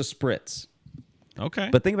 just a spritz. Okay.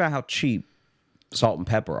 But think about how cheap salt and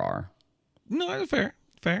pepper are. No, that's fair.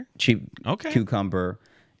 Cheap Okay. cucumber,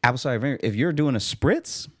 apple cider vinegar. If you're doing a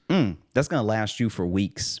spritz, that's gonna last you for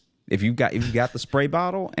weeks. If you got the spray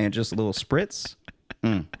bottle and just a little spritz,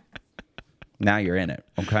 now you're in it.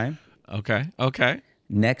 Okay.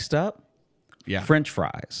 Next up, Yeah. French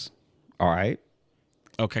fries. All right.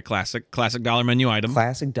 Okay. Classic dollar menu item.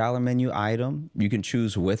 Classic dollar menu item. You can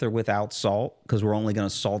choose with or without salt because we're only going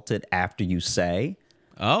to salt it after you say.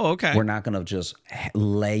 Oh, okay. We're not going to just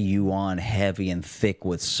lay you on heavy and thick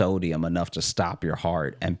with sodium enough to stop your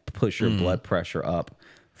heart and push your blood pressure up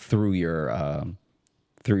through your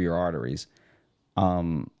arteries.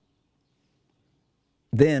 Then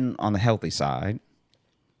on the healthy side,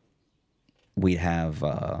 we have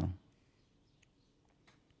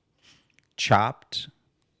chopped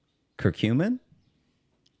curcumin.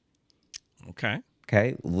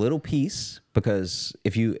 Okay, little piece, because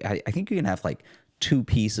I think you can have like 2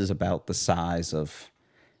 pieces about the size of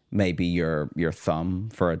maybe your thumb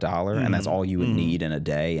for $1, and that's all you would need in a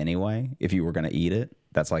day anyway. If you were going to eat it,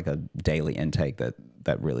 that's like a daily intake that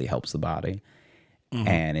really helps the body.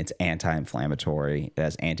 And it's anti-inflammatory. It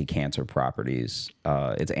has anti-cancer properties.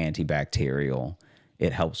 It's antibacterial.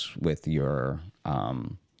 It helps with your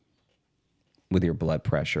blood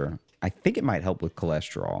pressure. I think it might help with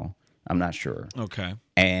cholesterol. I'm not sure. Okay.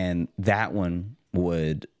 And that one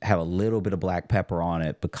would have a little bit of black pepper on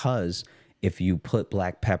it because if you put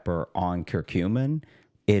black pepper on curcumin,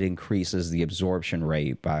 it increases the absorption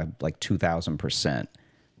rate by like 2,000%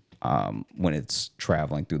 when it's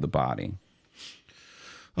traveling through the body.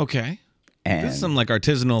 Okay. And This is some like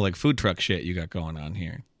artisanal like food truck shit you got going on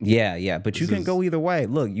here. yeah, but you can go either way.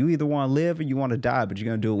 Look, you either want to live or you want to die, but you're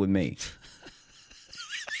going to do it with me.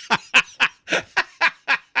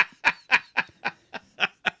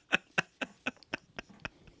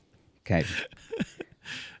 Okay.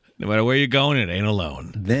 No matter where you're going, it ain't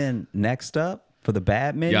alone. Then next up for the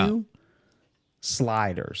bad menu,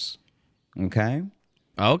 sliders. Okay.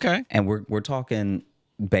 Okay. And we're talking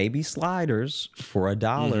baby sliders for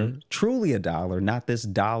 $1, truly $1, not this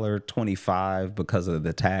 $1.25 because of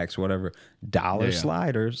the tax, whatever. Dollar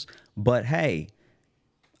sliders. But hey,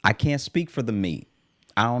 I can't speak for the meat.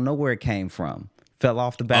 I don't know where it came from. Fell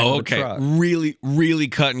off the back of the truck. Really, really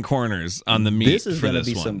cutting corners on the meat. This is going to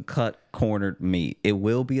be some cut cornered meat. It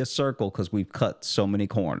will be a circle because we've cut so many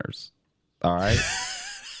corners. All right.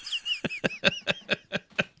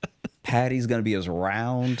 Patty's going to be as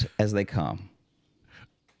round as they come.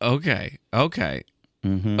 Okay. Okay,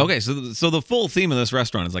 so the full theme of this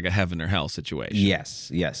restaurant is like a heaven or hell situation.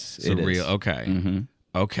 Yes, So it is. real. Okay.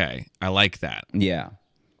 Okay. I like that. Yeah.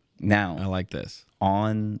 Now, I like this.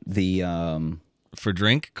 on the For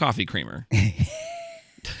drink, coffee creamer. You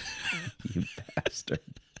bastard.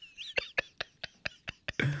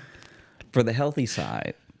 For the healthy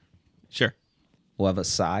side, Sure. we'll have a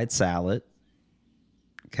side salad.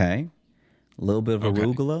 Okay. A little bit of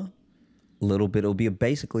arugula. A little bit, it'll be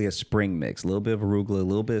basically a spring mix. A little bit of arugula, a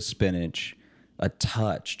little bit of spinach, a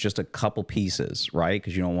touch, just a couple pieces, right?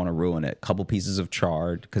 Because you don't want to ruin it. A couple pieces of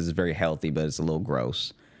chard because it's very healthy, but it's a little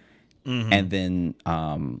gross. And then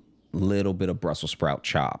little bit of Brussels sprout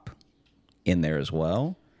chop in there as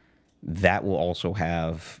well. That will also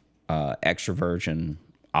have extra virgin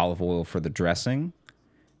olive oil for the dressing,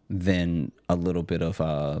 then a little bit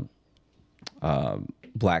of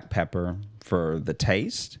black pepper for the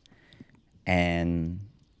taste, and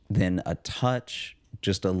then a touch,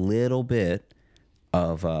 just a little bit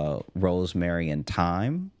of rosemary and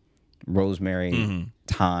thyme.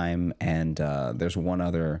 Thyme, and there's one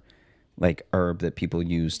other like herb that people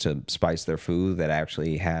use to spice their food that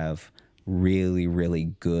actually have really,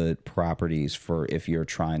 really good properties for if you're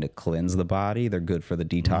trying to cleanse the body. They're good for the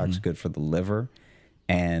detox, good for the liver,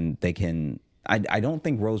 and they can. I don't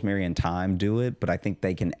think rosemary and thyme do it, but I think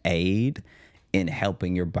they can aid in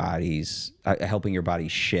helping your body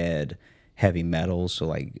shed heavy metals. So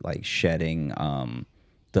like shedding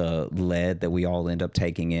the lead that we all end up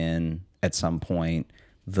taking in at some point,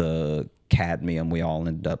 the cadmium we all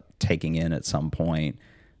end up taking in at some point,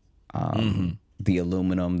 the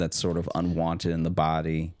aluminum that's sort of unwanted in the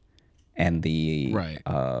body, and the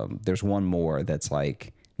there's one more that's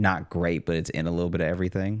like not great, but it's in a little bit of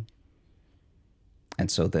everything. And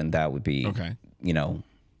so then that would be,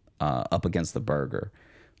 up against the burger.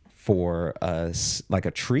 For like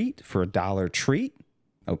a treat, for $1 treat,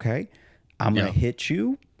 okay, I'm going to hit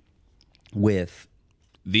you with...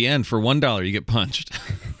 The end, for $1, you get punched.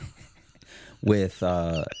 With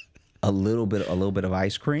a little bit of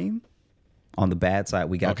ice cream. On the bad side,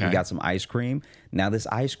 we got some ice cream. Now this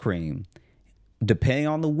ice cream, depending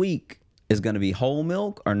on the week, is going to be whole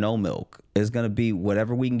milk or no milk. It's going to be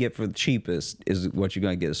whatever we can get for the cheapest is what you're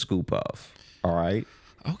going to get a scoop of. All right?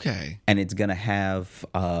 Okay. And it's going to have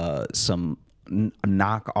some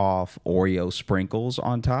knockoff Oreo sprinkles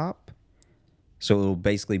on top. So it'll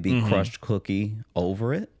basically be crushed cookie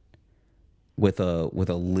over it with a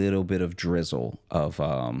little bit of drizzle of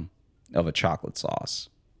a chocolate sauce.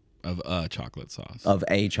 Of a chocolate sauce. Of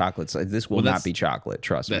a chocolate sauce. This will not be chocolate,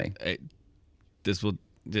 trust me.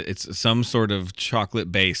 It's some sort of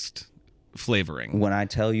chocolate-based flavoring. When I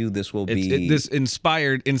tell you this will be... This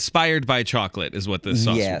inspired by chocolate is what this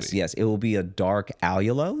sauce will be. Yes. It will be a dark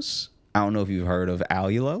allulose. I don't know if you've heard of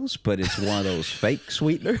allulose, but it's one of those fake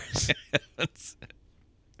sweeteners.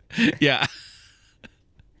 Yeah.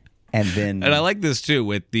 And I like this too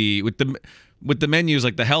with the menus.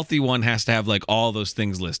 Like the healthy one has to have like all those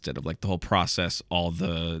things listed of like the whole process, all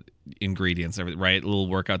the ingredients, everything, right? A little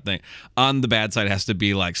workout thing. On the bad side, it has to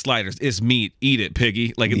be like sliders. It's meat. Eat it,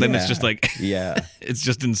 piggy. Like then it's just like it's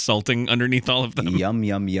just insulting underneath all of them. Yum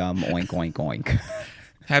yum yum. Oink oink oink.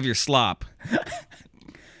 Have your slop.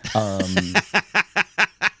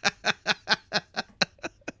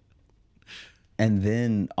 And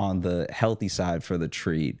then on the healthy side for the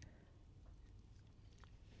treat,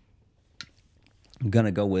 I'm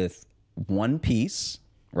gonna go with one piece,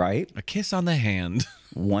 right? A kiss on the hand.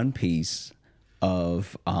 One piece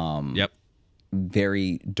of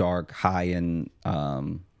very dark, high in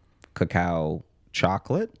cacao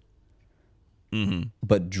chocolate,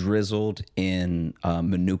 but drizzled in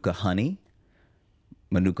Manuka honey.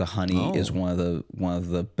 Manuka honey is one of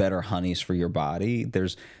the better honeys for your body.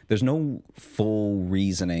 There's no full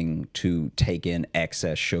reasoning to take in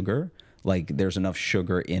excess sugar. Like there's enough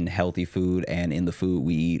sugar in healthy food and in the food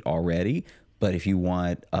we eat already. But if you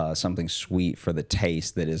want something sweet for the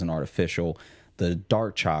taste that isn't artificial, the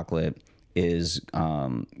dark chocolate is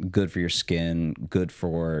good for your skin, good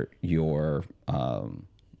for your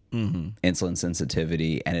insulin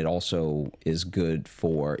sensitivity, and it also is good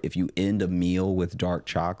for if you end a meal with dark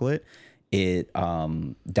chocolate, it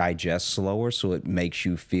digests slower, so it makes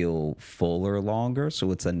you feel fuller longer.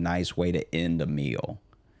 So it's a nice way to end a meal.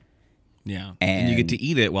 Yeah, and you get to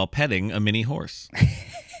eat it while petting a mini horse.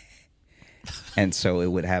 And so it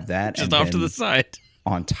would have that. Just off to the side.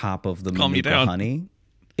 On top of the Manuka honey,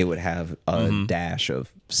 it would have a dash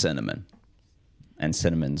of cinnamon. And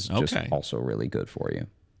cinnamon's just also really good for you.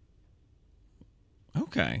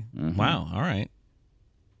 Okay. Wow. All right.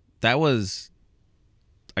 That was,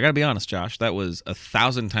 I got to be honest, Josh, that was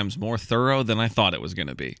 1,000 times more thorough than I thought it was going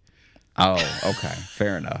to be. Oh, okay.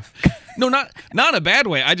 Fair enough. No, not in a bad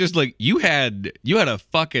way. I just like you had a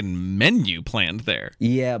fucking menu planned there.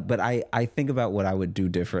 Yeah, but I think about what I would do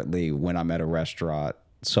differently when I'm at a restaurant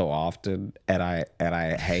so often, and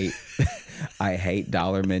I hate I hate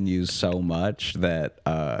dollar menus so much that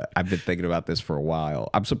I've been thinking about this for a while.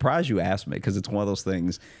 I'm surprised you asked me because it's one of those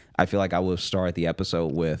things I feel like I will start the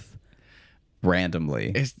episode with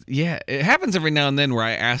randomly. It happens every now and then where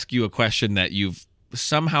I ask you a question that you've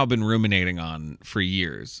somehow been ruminating on for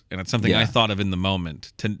years, and it's something I thought of in the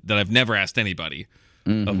moment that I've never asked anybody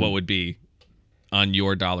of what would be on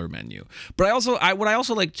your dollar menu. But what I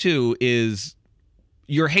also like too is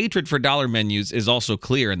your hatred for dollar menus is also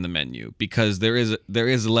clear in the menu because there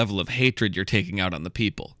is a level of hatred you're taking out on the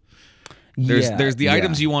people. There's the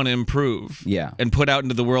items you want to improve and put out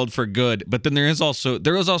into the world for good, but then there is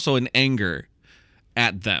also an anger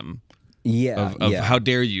at them. Of how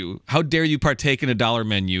dare you partake in a dollar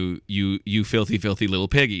menu, you filthy little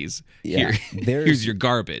piggies. Here's your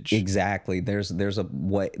garbage. Exactly. There's a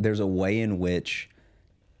way in which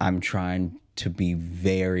I'm trying to be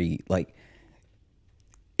very, like,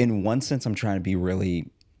 in one sense I'm trying to be really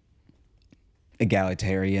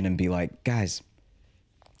egalitarian and be like, guys,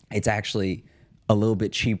 it's actually a little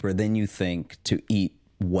bit cheaper than you think to eat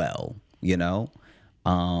well, you know?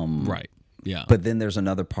 Right. Yeah. But then there's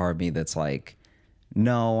another part of me that's like,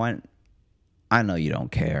 no, I know you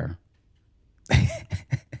don't care.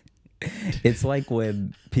 It's like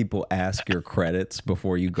when people ask your credits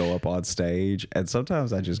before you go up on stage, and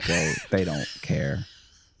sometimes I just go, they don't care.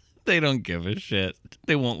 They don't give a shit.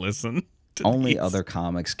 They won't listen. Only other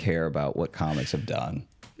comics care about what comics have done.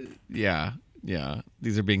 Yeah. Yeah.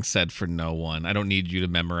 These are being said for no one. I don't need you to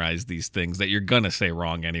memorize these things that you're going to say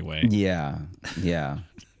wrong anyway. Yeah. Yeah.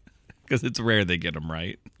 Because it's rare they get them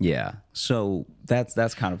right. Yeah. So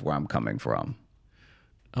that's kind of where I'm coming from.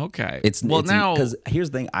 Okay. Now, because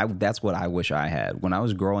here's the thing, that's what I wish I had when I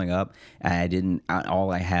was growing up. And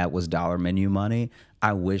all I had was dollar menu money.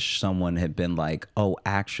 I wish someone had been like, "Oh,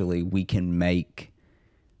 actually, we can make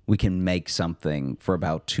something for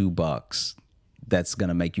about $2 that's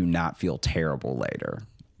gonna make you not feel terrible later."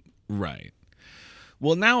 Right.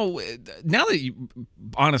 Well, now that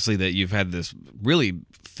honestly you've had this really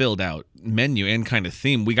filled out menu and kind of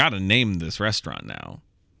theme, we got to name this restaurant now.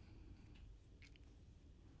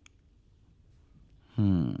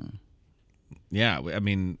 Yeah, I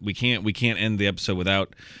mean, we can't end the episode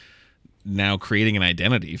without now creating an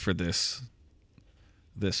identity for this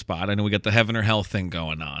spot. I know we got the heaven or hell thing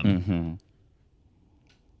going on. Mm-hmm.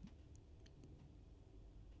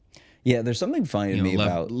 Yeah, there's something funny to me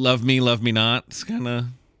about love me not. It's kind of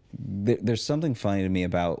there's something funny to me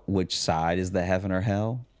about which side is the heaven or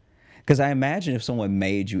hell. Because I imagine if someone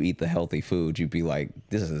made you eat the healthy food, you'd be like,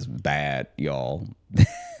 "This is bad, y'all. This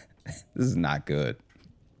is not good."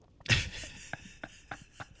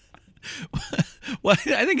 Well,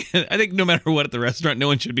 I think no matter what at the restaurant, no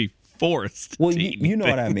one should be forced. Well, to eat you know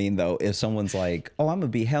what I mean, though. If someone's like, "Oh, I'm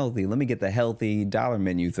gonna be healthy. Let me get the healthy dollar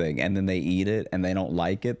menu thing," and then they eat it and they don't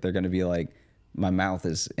like it, they're gonna be like, "My mouth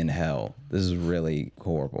is in hell. This is really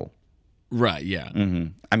horrible." Right. Yeah. Mm-hmm.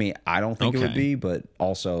 I mean, I don't think it would be, but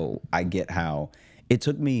also I get how it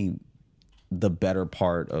took me the better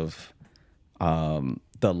part of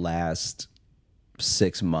the last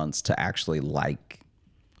 6 months to actually like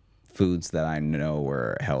foods that I know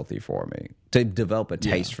were healthy for me, to develop a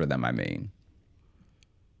taste for them, I mean.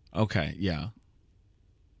 Okay, yeah.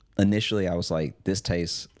 Initially, I was like, this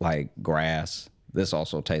tastes like grass. This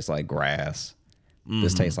also tastes like grass. Mm-hmm.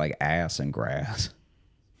 This tastes like ass and grass.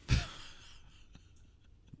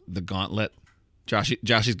 The gauntlet.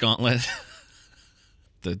 Joshy's gauntlet.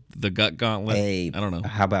 the gut gauntlet. Hey, I don't know.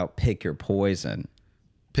 How about pick your poison?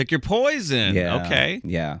 Pick your poison. Yeah. Okay.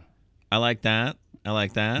 Yeah. I like that.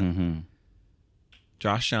 Mm-hmm.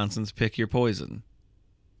 Josh Johnson's Pick Your Poison.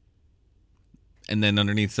 And then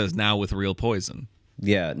underneath says now with real poison.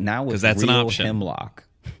 Yeah, now with that's real an option. Hemlock.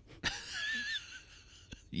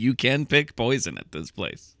 You can pick poison at this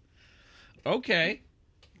place. Okay.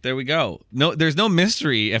 There we go. No, there's no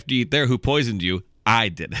mystery after you eat there who poisoned you. I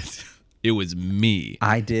did it. It was me.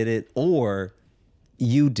 I did it, or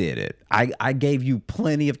you did it. I gave you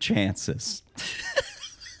plenty of chances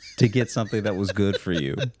to get something that was good for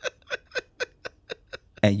you.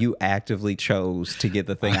 And you actively chose to get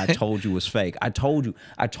the thing I told you was fake. I told you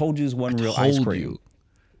this wasn't real ice cream.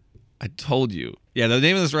 I told you. Yeah, the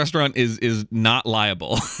name of this restaurant is Not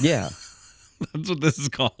Liable. Yeah. That's what this is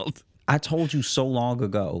called. I told you so long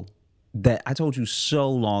ago that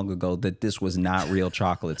this was not real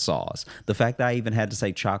chocolate sauce. The fact that I even had to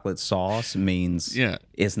say chocolate sauce means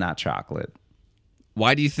it's not chocolate.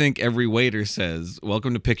 Why do you think every waiter says,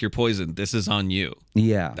 "Welcome to pick your poison. This is on you"?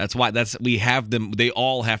 Yeah. That's why we have them. They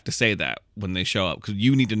all have to say that when they show up because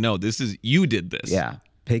you need to know you did this. Yeah.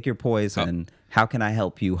 Pick your poison. How can I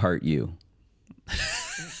help you hurt you?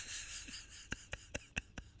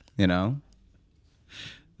 You know?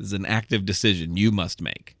 This is an active decision you must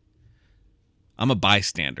make. I'm a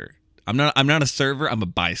bystander. I'm not a server. I'm a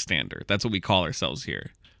bystander. That's what we call ourselves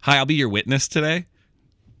here. Hi, I'll be your witness today.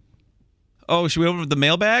 Oh, should we open up the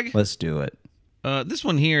mailbag? Let's do it. This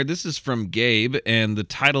one here, this is from Gabe, and the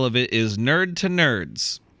title of it is Nerd to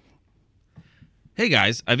Nerds. Hey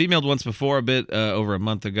guys, I've emailed once before a bit over a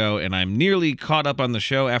month ago, and I'm nearly caught up on the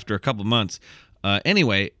show after a couple months.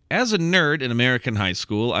 Anyway, as a nerd in American high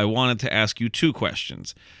school, I wanted to ask you 2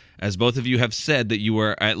 questions. As both of you have said that you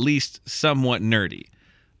were at least somewhat nerdy.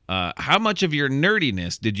 How much of your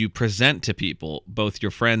nerdiness did you present to people, both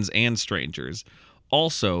your friends and strangers?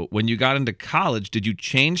 Also, when you got into college, did you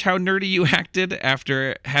change how nerdy you acted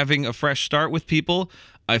after having a fresh start with people?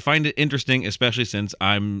 I find it interesting, especially since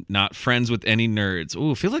I'm not friends with any nerds.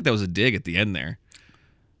 Ooh, I feel like that was a dig at the end there.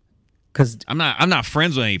 Because I'm not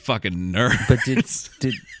friends with any fucking nerds. But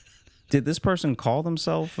did this person call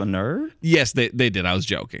themselves a nerd? Yes, they did. I was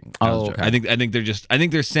joking. Okay. I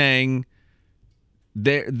think they're saying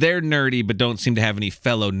they're nerdy, but don't seem to have any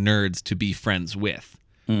fellow nerds to be friends with.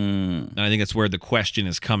 And I think that's where the question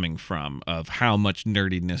is coming from of how much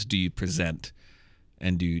nerdiness do you present,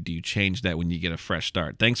 and do you change that when you get a fresh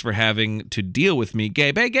start? Thanks for having to deal with me,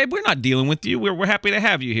 Gabe. Hey, Gabe, we're not dealing with you. We're happy to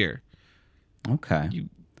have you here. Okay.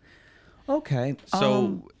 Okay.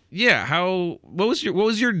 So yeah, what was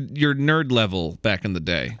your nerd level back in the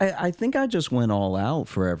day? I think I just went all out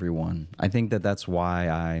for everyone. I think that's why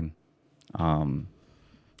I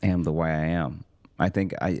am the way I am. I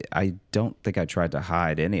think I don't think I tried to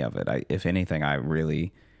hide any of it. If anything, I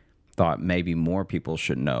really thought maybe more people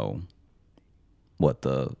should know what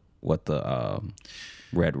the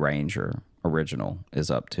Red Ranger original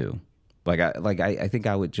is up to. I think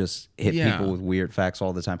I would just hit people with weird facts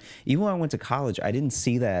all the time. Even when I went to college, I didn't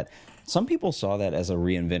see that. Some people saw that as a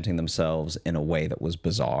reinventing themselves in a way that was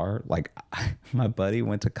bizarre. Like my buddy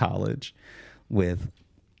went to college with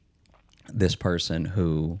this person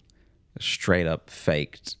who straight up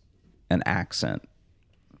faked an accent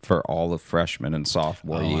for all the freshman and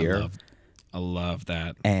sophomore year. I love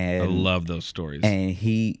that. And I love those stories. And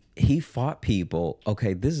he fought people.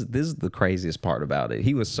 Okay, this is the craziest part about it.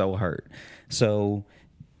 He was so hurt. So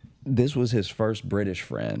this was his first British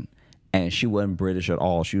friend, and she wasn't British at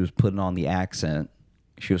all. She was putting on the accent.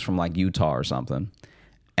 She was from like Utah or something.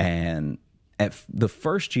 And at the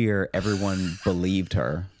first year, everyone believed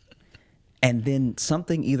her. And then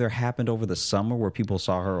something either happened over the summer where people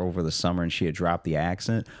saw her over the summer and she had dropped the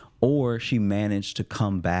accent, or she managed to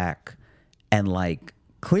come back and like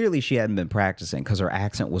clearly she hadn't been practicing because her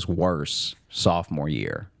accent was worse sophomore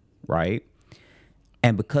year, right?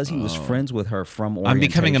 And because he was friends with her from orientation. I'm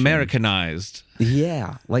becoming Americanized.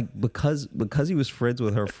 Yeah, like because he was friends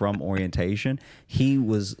with her from orientation, he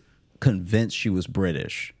was convinced she was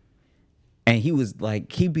British. And he was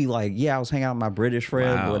like, he'd be like, yeah, I was hanging out with my British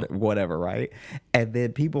friend, whatever, right? And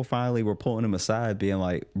then people finally were pulling him aside, being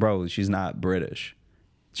like, bro, she's not British.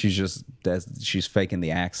 She's faking the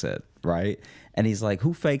accent, right? And he's like,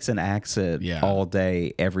 who fakes an accent all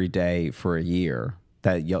day, every day for a year?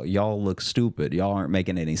 That y'all look stupid. Y'all aren't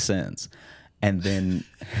making any sense. And then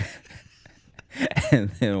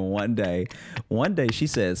one day she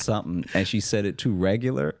said something, and she said it too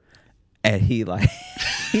regular. And he looked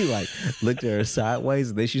at her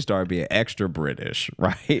sideways, and then she started being extra British,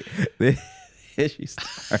 right? Then she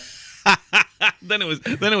started. then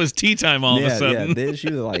it was tea time all of a sudden. Yeah. Then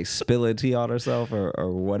she was like spilling tea on herself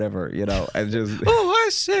or whatever, and just I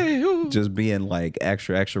say, just being like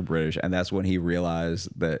extra British. And that's when he realized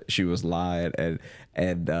that she was lying.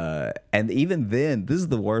 And even then, this is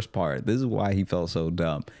the worst part. This is why he felt so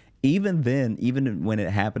dumb. Even then, even when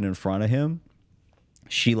it happened in front of him,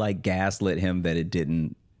 she like gaslit him that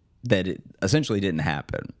it essentially didn't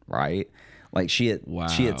happen, right? Like she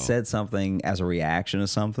had said something as a reaction to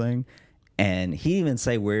something, and he didn't even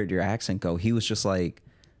say, where'd your accent go? He was just like,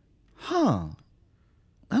 that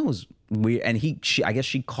was weird. And I guess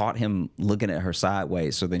she caught him looking at her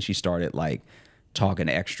sideways, so then she started like talking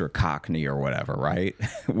extra Cockney or whatever, right?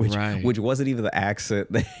 Which wasn't even the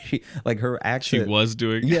accent that her accent. She was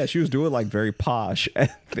doing. Yeah, she was doing like very posh,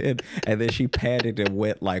 and then she panicked and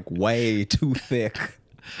went like way too thick.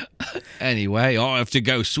 Anyway, I have to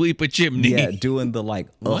go sweep a chimney. Yeah, doing the like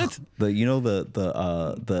what?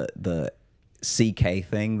 The CK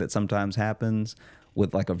thing that sometimes happens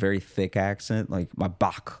with like a very thick accent, like my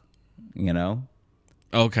bach,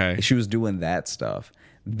 Okay. She was doing that stuff.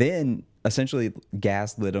 Then essentially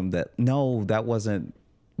gaslit him that, no, that wasn't,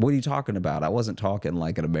 what are you talking about? I wasn't talking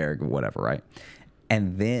like an American, whatever, right?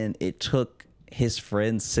 And then it took his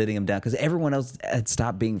friends sitting him down because everyone else had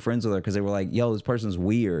stopped being friends with her because they were like, yo, this person's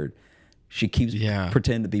weird. She keeps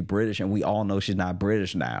pretending to be British, and we all know she's not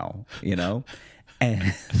British now, you know?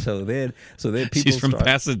 And so then people She's from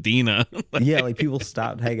Pasadena. yeah, like people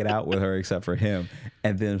stopped hanging out with her except for him.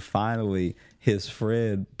 And then finally his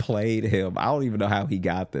friend played him. I don't even know how he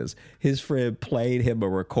got this. His friend played him a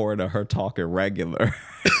recording of her talking regular.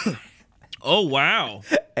 Oh, wow.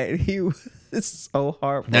 And he was so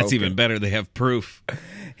heartbroken. That's even better. They have proof.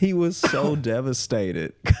 He was so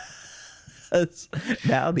devastated.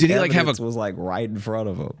 Now the Did he evidence was like right in front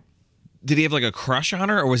of him. Did he have like a crush on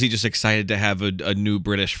her, or was he just excited to have a new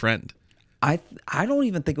British friend? I don't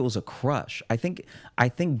even think it was a crush. I think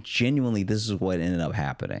genuinely this is what ended up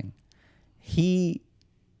happening. He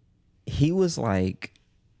was like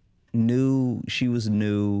new, she was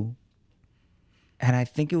new, and I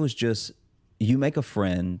think it was just you make a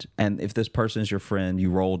friend, and if this person is your friend,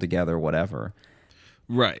 you roll together, whatever.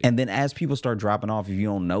 Right. And then as people start dropping off, if you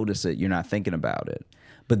don't notice it, you're not thinking about it.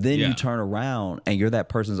 But then you turn around and you're that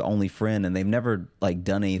person's only friend, and they've never like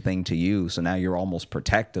done anything to you, so now you're almost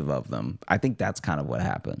protective of them. I think that's kind of what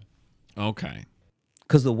happened. Okay.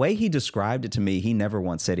 Because the way he described it to me, he never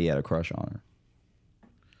once said he had a crush on her.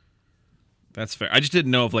 That's fair. I just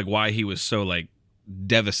didn't know if like why he was so like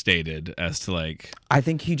devastated as to like. I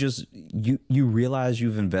think he just you realize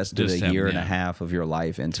you've invested a year and a half of your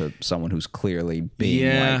life into someone who's clearly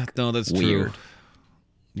being like no, that's weird.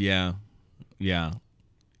 True. Yeah.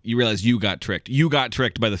 You realize you got tricked. You got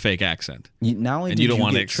tricked by the fake accent. Not only and did you don't you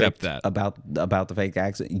want to get accept tricked that about the fake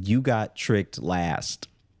accent, you got tricked last.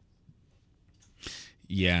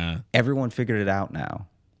 Yeah. Everyone figured it out now.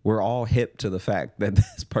 We're all hip to the fact that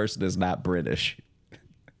this person is not British.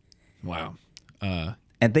 Wow.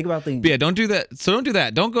 And think about the don't do that. So don't do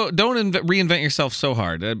that. Don't reinvent yourself so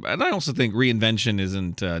hard. And I also think reinvention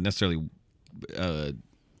isn't necessarily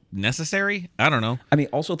necessary. I don't know. I mean,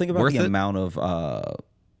 also think about the it? amount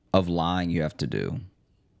of lying you have to do.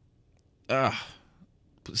 And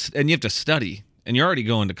you have to study. And you're already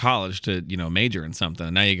going to college to, major in something.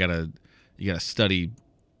 And now you gotta study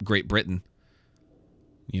Great Britain.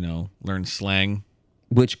 Learn slang.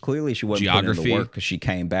 Which clearly she wasn't putting geography. into work because she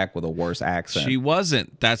came back with a worse accent. She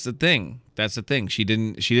wasn't. That's the thing. She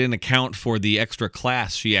didn't account for the extra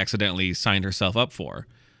class she accidentally signed herself up for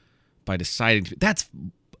by deciding to.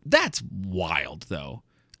 That's wild though,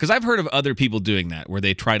 because I've heard of other people doing that where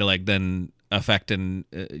they try to like then affect an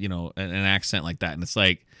accent like that, and it's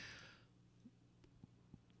like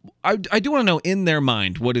I do want to know in their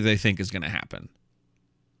mind what do they think is going to happen.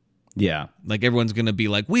 Yeah, like everyone's going to be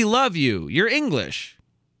like, "We love you. You're English."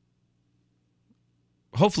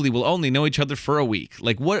 Hopefully we'll only know each other for a week.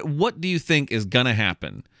 Like what do you think is gonna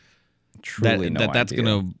happen? Truly that's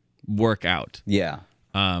gonna work out. Yeah.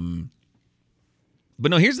 But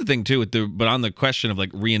no, here's the thing too but on the question of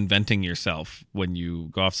like reinventing yourself when you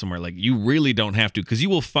go off somewhere, like you really don't have to, because you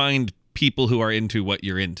will find people who are into what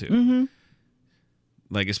you're into. Mm-hmm.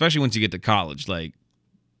 Like especially once you get to college, like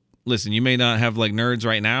listen, you may not have like nerds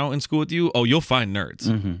right now in school with you. Oh, you'll find nerds.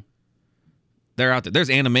 Mm-hmm. They're out there. There's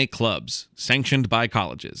anime clubs sanctioned by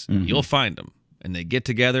colleges. Mm-hmm. You'll find them, and they get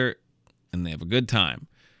together, and they have a good time.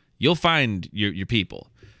 You'll find your people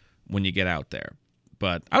when you get out there.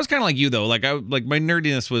 But I was kind of like you though. Like my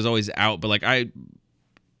nerdiness was always out, but like I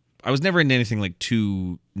was never into anything like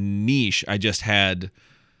too niche. I just had,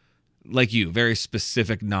 like you, very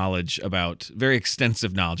specific knowledge very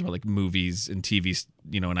extensive knowledge about like movies and TV,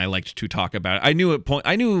 and I liked to talk about it. I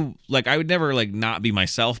knew like I would never like not be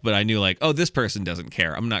myself, but I knew like, oh, this person doesn't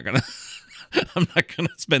care. I'm not gonna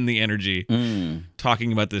spend the energy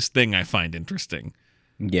talking about this thing I find interesting.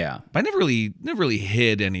 Yeah. But I never really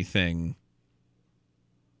hid anything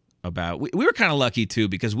about. We were kind of lucky too,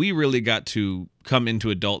 because we really got to come into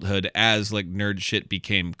adulthood as like nerd shit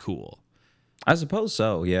became cool. I suppose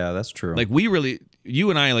so. Yeah, that's true. Like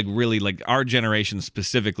you and I like really like our generation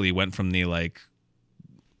specifically went from the like,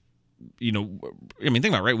 I mean,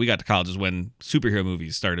 think about it, right? We got to college is when superhero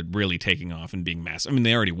movies started really taking off and being massive. I mean,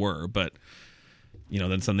 they already were, but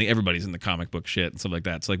then suddenly everybody's in the comic book shit and stuff like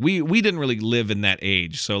that. So like we didn't really live in that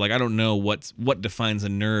age. So like I don't know what defines a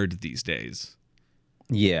nerd these days.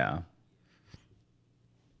 Yeah.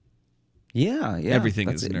 Yeah. Everything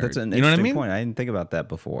is nerd. That's an you know what I interesting mean? point. I didn't think about that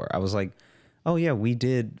before. I was like, oh yeah, we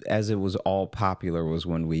did, as it was all popular was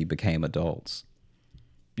when we became adults.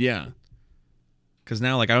 Yeah. Because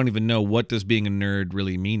now, like, I don't even know what does being a nerd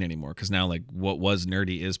really mean anymore. Because now, like, what was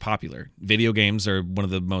nerdy is popular. Video games are one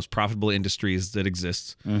of the most profitable industries that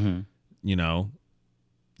exists. Mm-hmm. You know,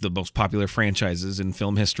 the most popular franchises in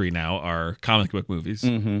film history now are comic book movies.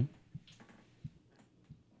 Mm-hmm.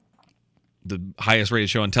 The highest rated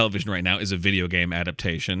show on television right now is a video game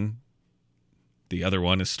adaptation. The other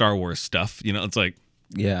one is Star Wars stuff. You know, it's like,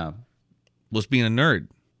 Yeah. what's being a nerd?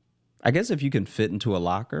 I guess if you can fit into a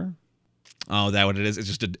locker. Oh, that what it is? It's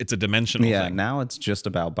just it's a dimensional thing. Now it's just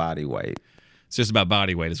about body weight. It's just about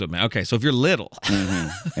body weight is what man. Okay, so if you're little.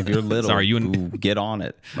 Mm-hmm. If you're little, Sorry, get on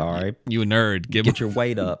it. All right. You a nerd. Get your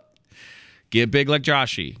weight up. Get big like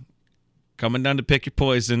Joshy. Coming down to pick your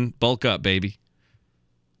poison. Bulk up, baby.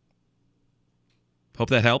 Hope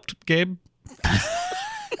that helped, Gabe.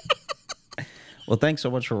 Well, thanks so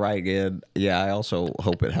much for writing in. Yeah, I also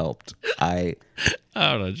hope it helped. I'm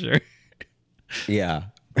not sure. Yeah.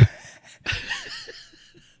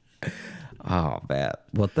 Oh, man.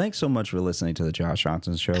 Well, thanks so much for listening to the Josh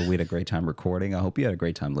Johnson Show. We had a great time recording. I hope you had a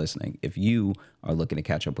great time listening. If you are looking to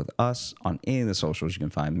catch up with us on any of the socials, you can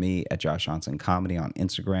find me at Josh Johnson Comedy on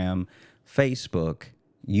Instagram, Facebook,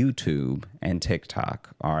 YouTube, and TikTok.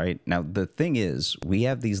 All right. Now, the thing is, we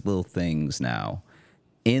have these little things now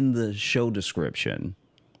in the show description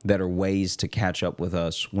that are ways to catch up with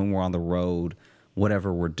us when we're on the road,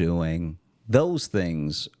 whatever we're doing. Those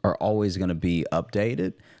things are always going to be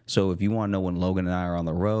updated. So if you want to know when Logan and I are on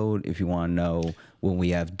the road, if you want to know when we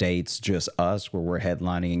have dates, just us, where we're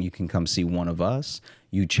headlining and you can come see one of us,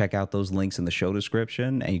 you check out those links in the show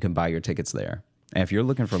description and you can buy your tickets there. And if you're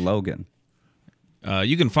looking for Logan,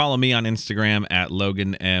 you can follow me on Instagram at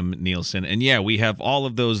Logan M. Nielsen. And yeah, we have all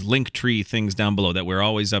of those Linktree things down below that we're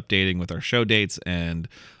always updating with our show dates and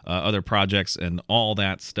other projects and all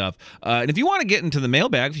that stuff. And if you want to get into the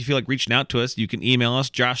mailbag, if you feel like reaching out to us, you can email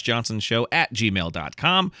us,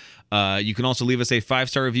 joshjohnsonshow@gmail.com. You can also leave us a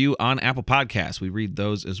 5-star review on Apple Podcasts. We read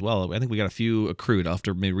those as well. I think we got a few accrued. I'll have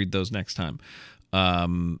to maybe read those next time.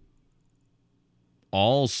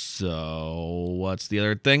 Also, what's the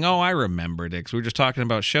other thing? Oh, I remembered it, 'cause we were just talking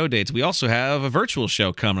about show dates. We also have a virtual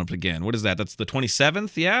show coming up again. What is that? That's the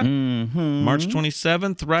 27th, yeah? Mm-hmm. March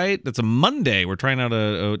 27th, right? That's a Monday. We're trying out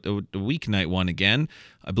a weeknight one again.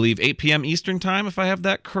 I believe 8 p.m. Eastern time, if I have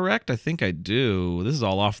that correct. I think I do. This is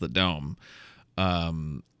all off the dome.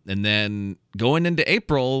 And then going into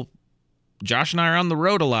April, Josh and I are on the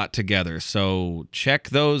road a lot together, so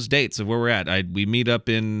check those dates of where we're at. We meet up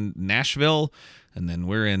in Nashville, and then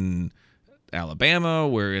we're in Alabama,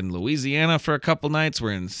 we're in Louisiana for a couple nights,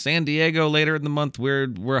 we're in San Diego later in the month.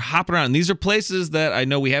 We're hopping around. And these are places that I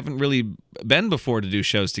know we haven't really been before to do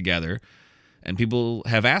shows together, and people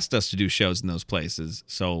have asked us to do shows in those places.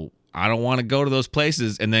 So I don't want to go to those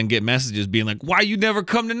places and then get messages being like, "Why you never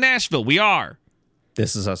come to Nashville?" We are.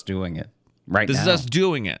 This is us doing it right now. This is us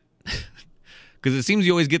doing it. Because it seems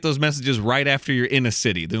you always get those messages right after you're in a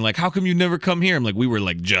city. They're like, "How come you never come here?" I'm like, "We were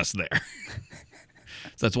like just there."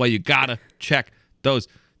 So that's why you gotta check those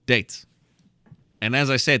dates. And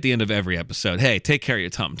as I say at the end of every episode, hey, take care of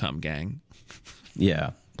your tum-tum gang.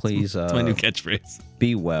 Yeah, please. That's my new catchphrase.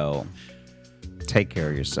 Be well, take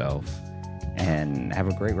care of yourself, and have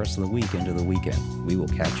a great rest of the week into the weekend. We will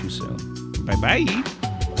catch you soon. Bye-bye.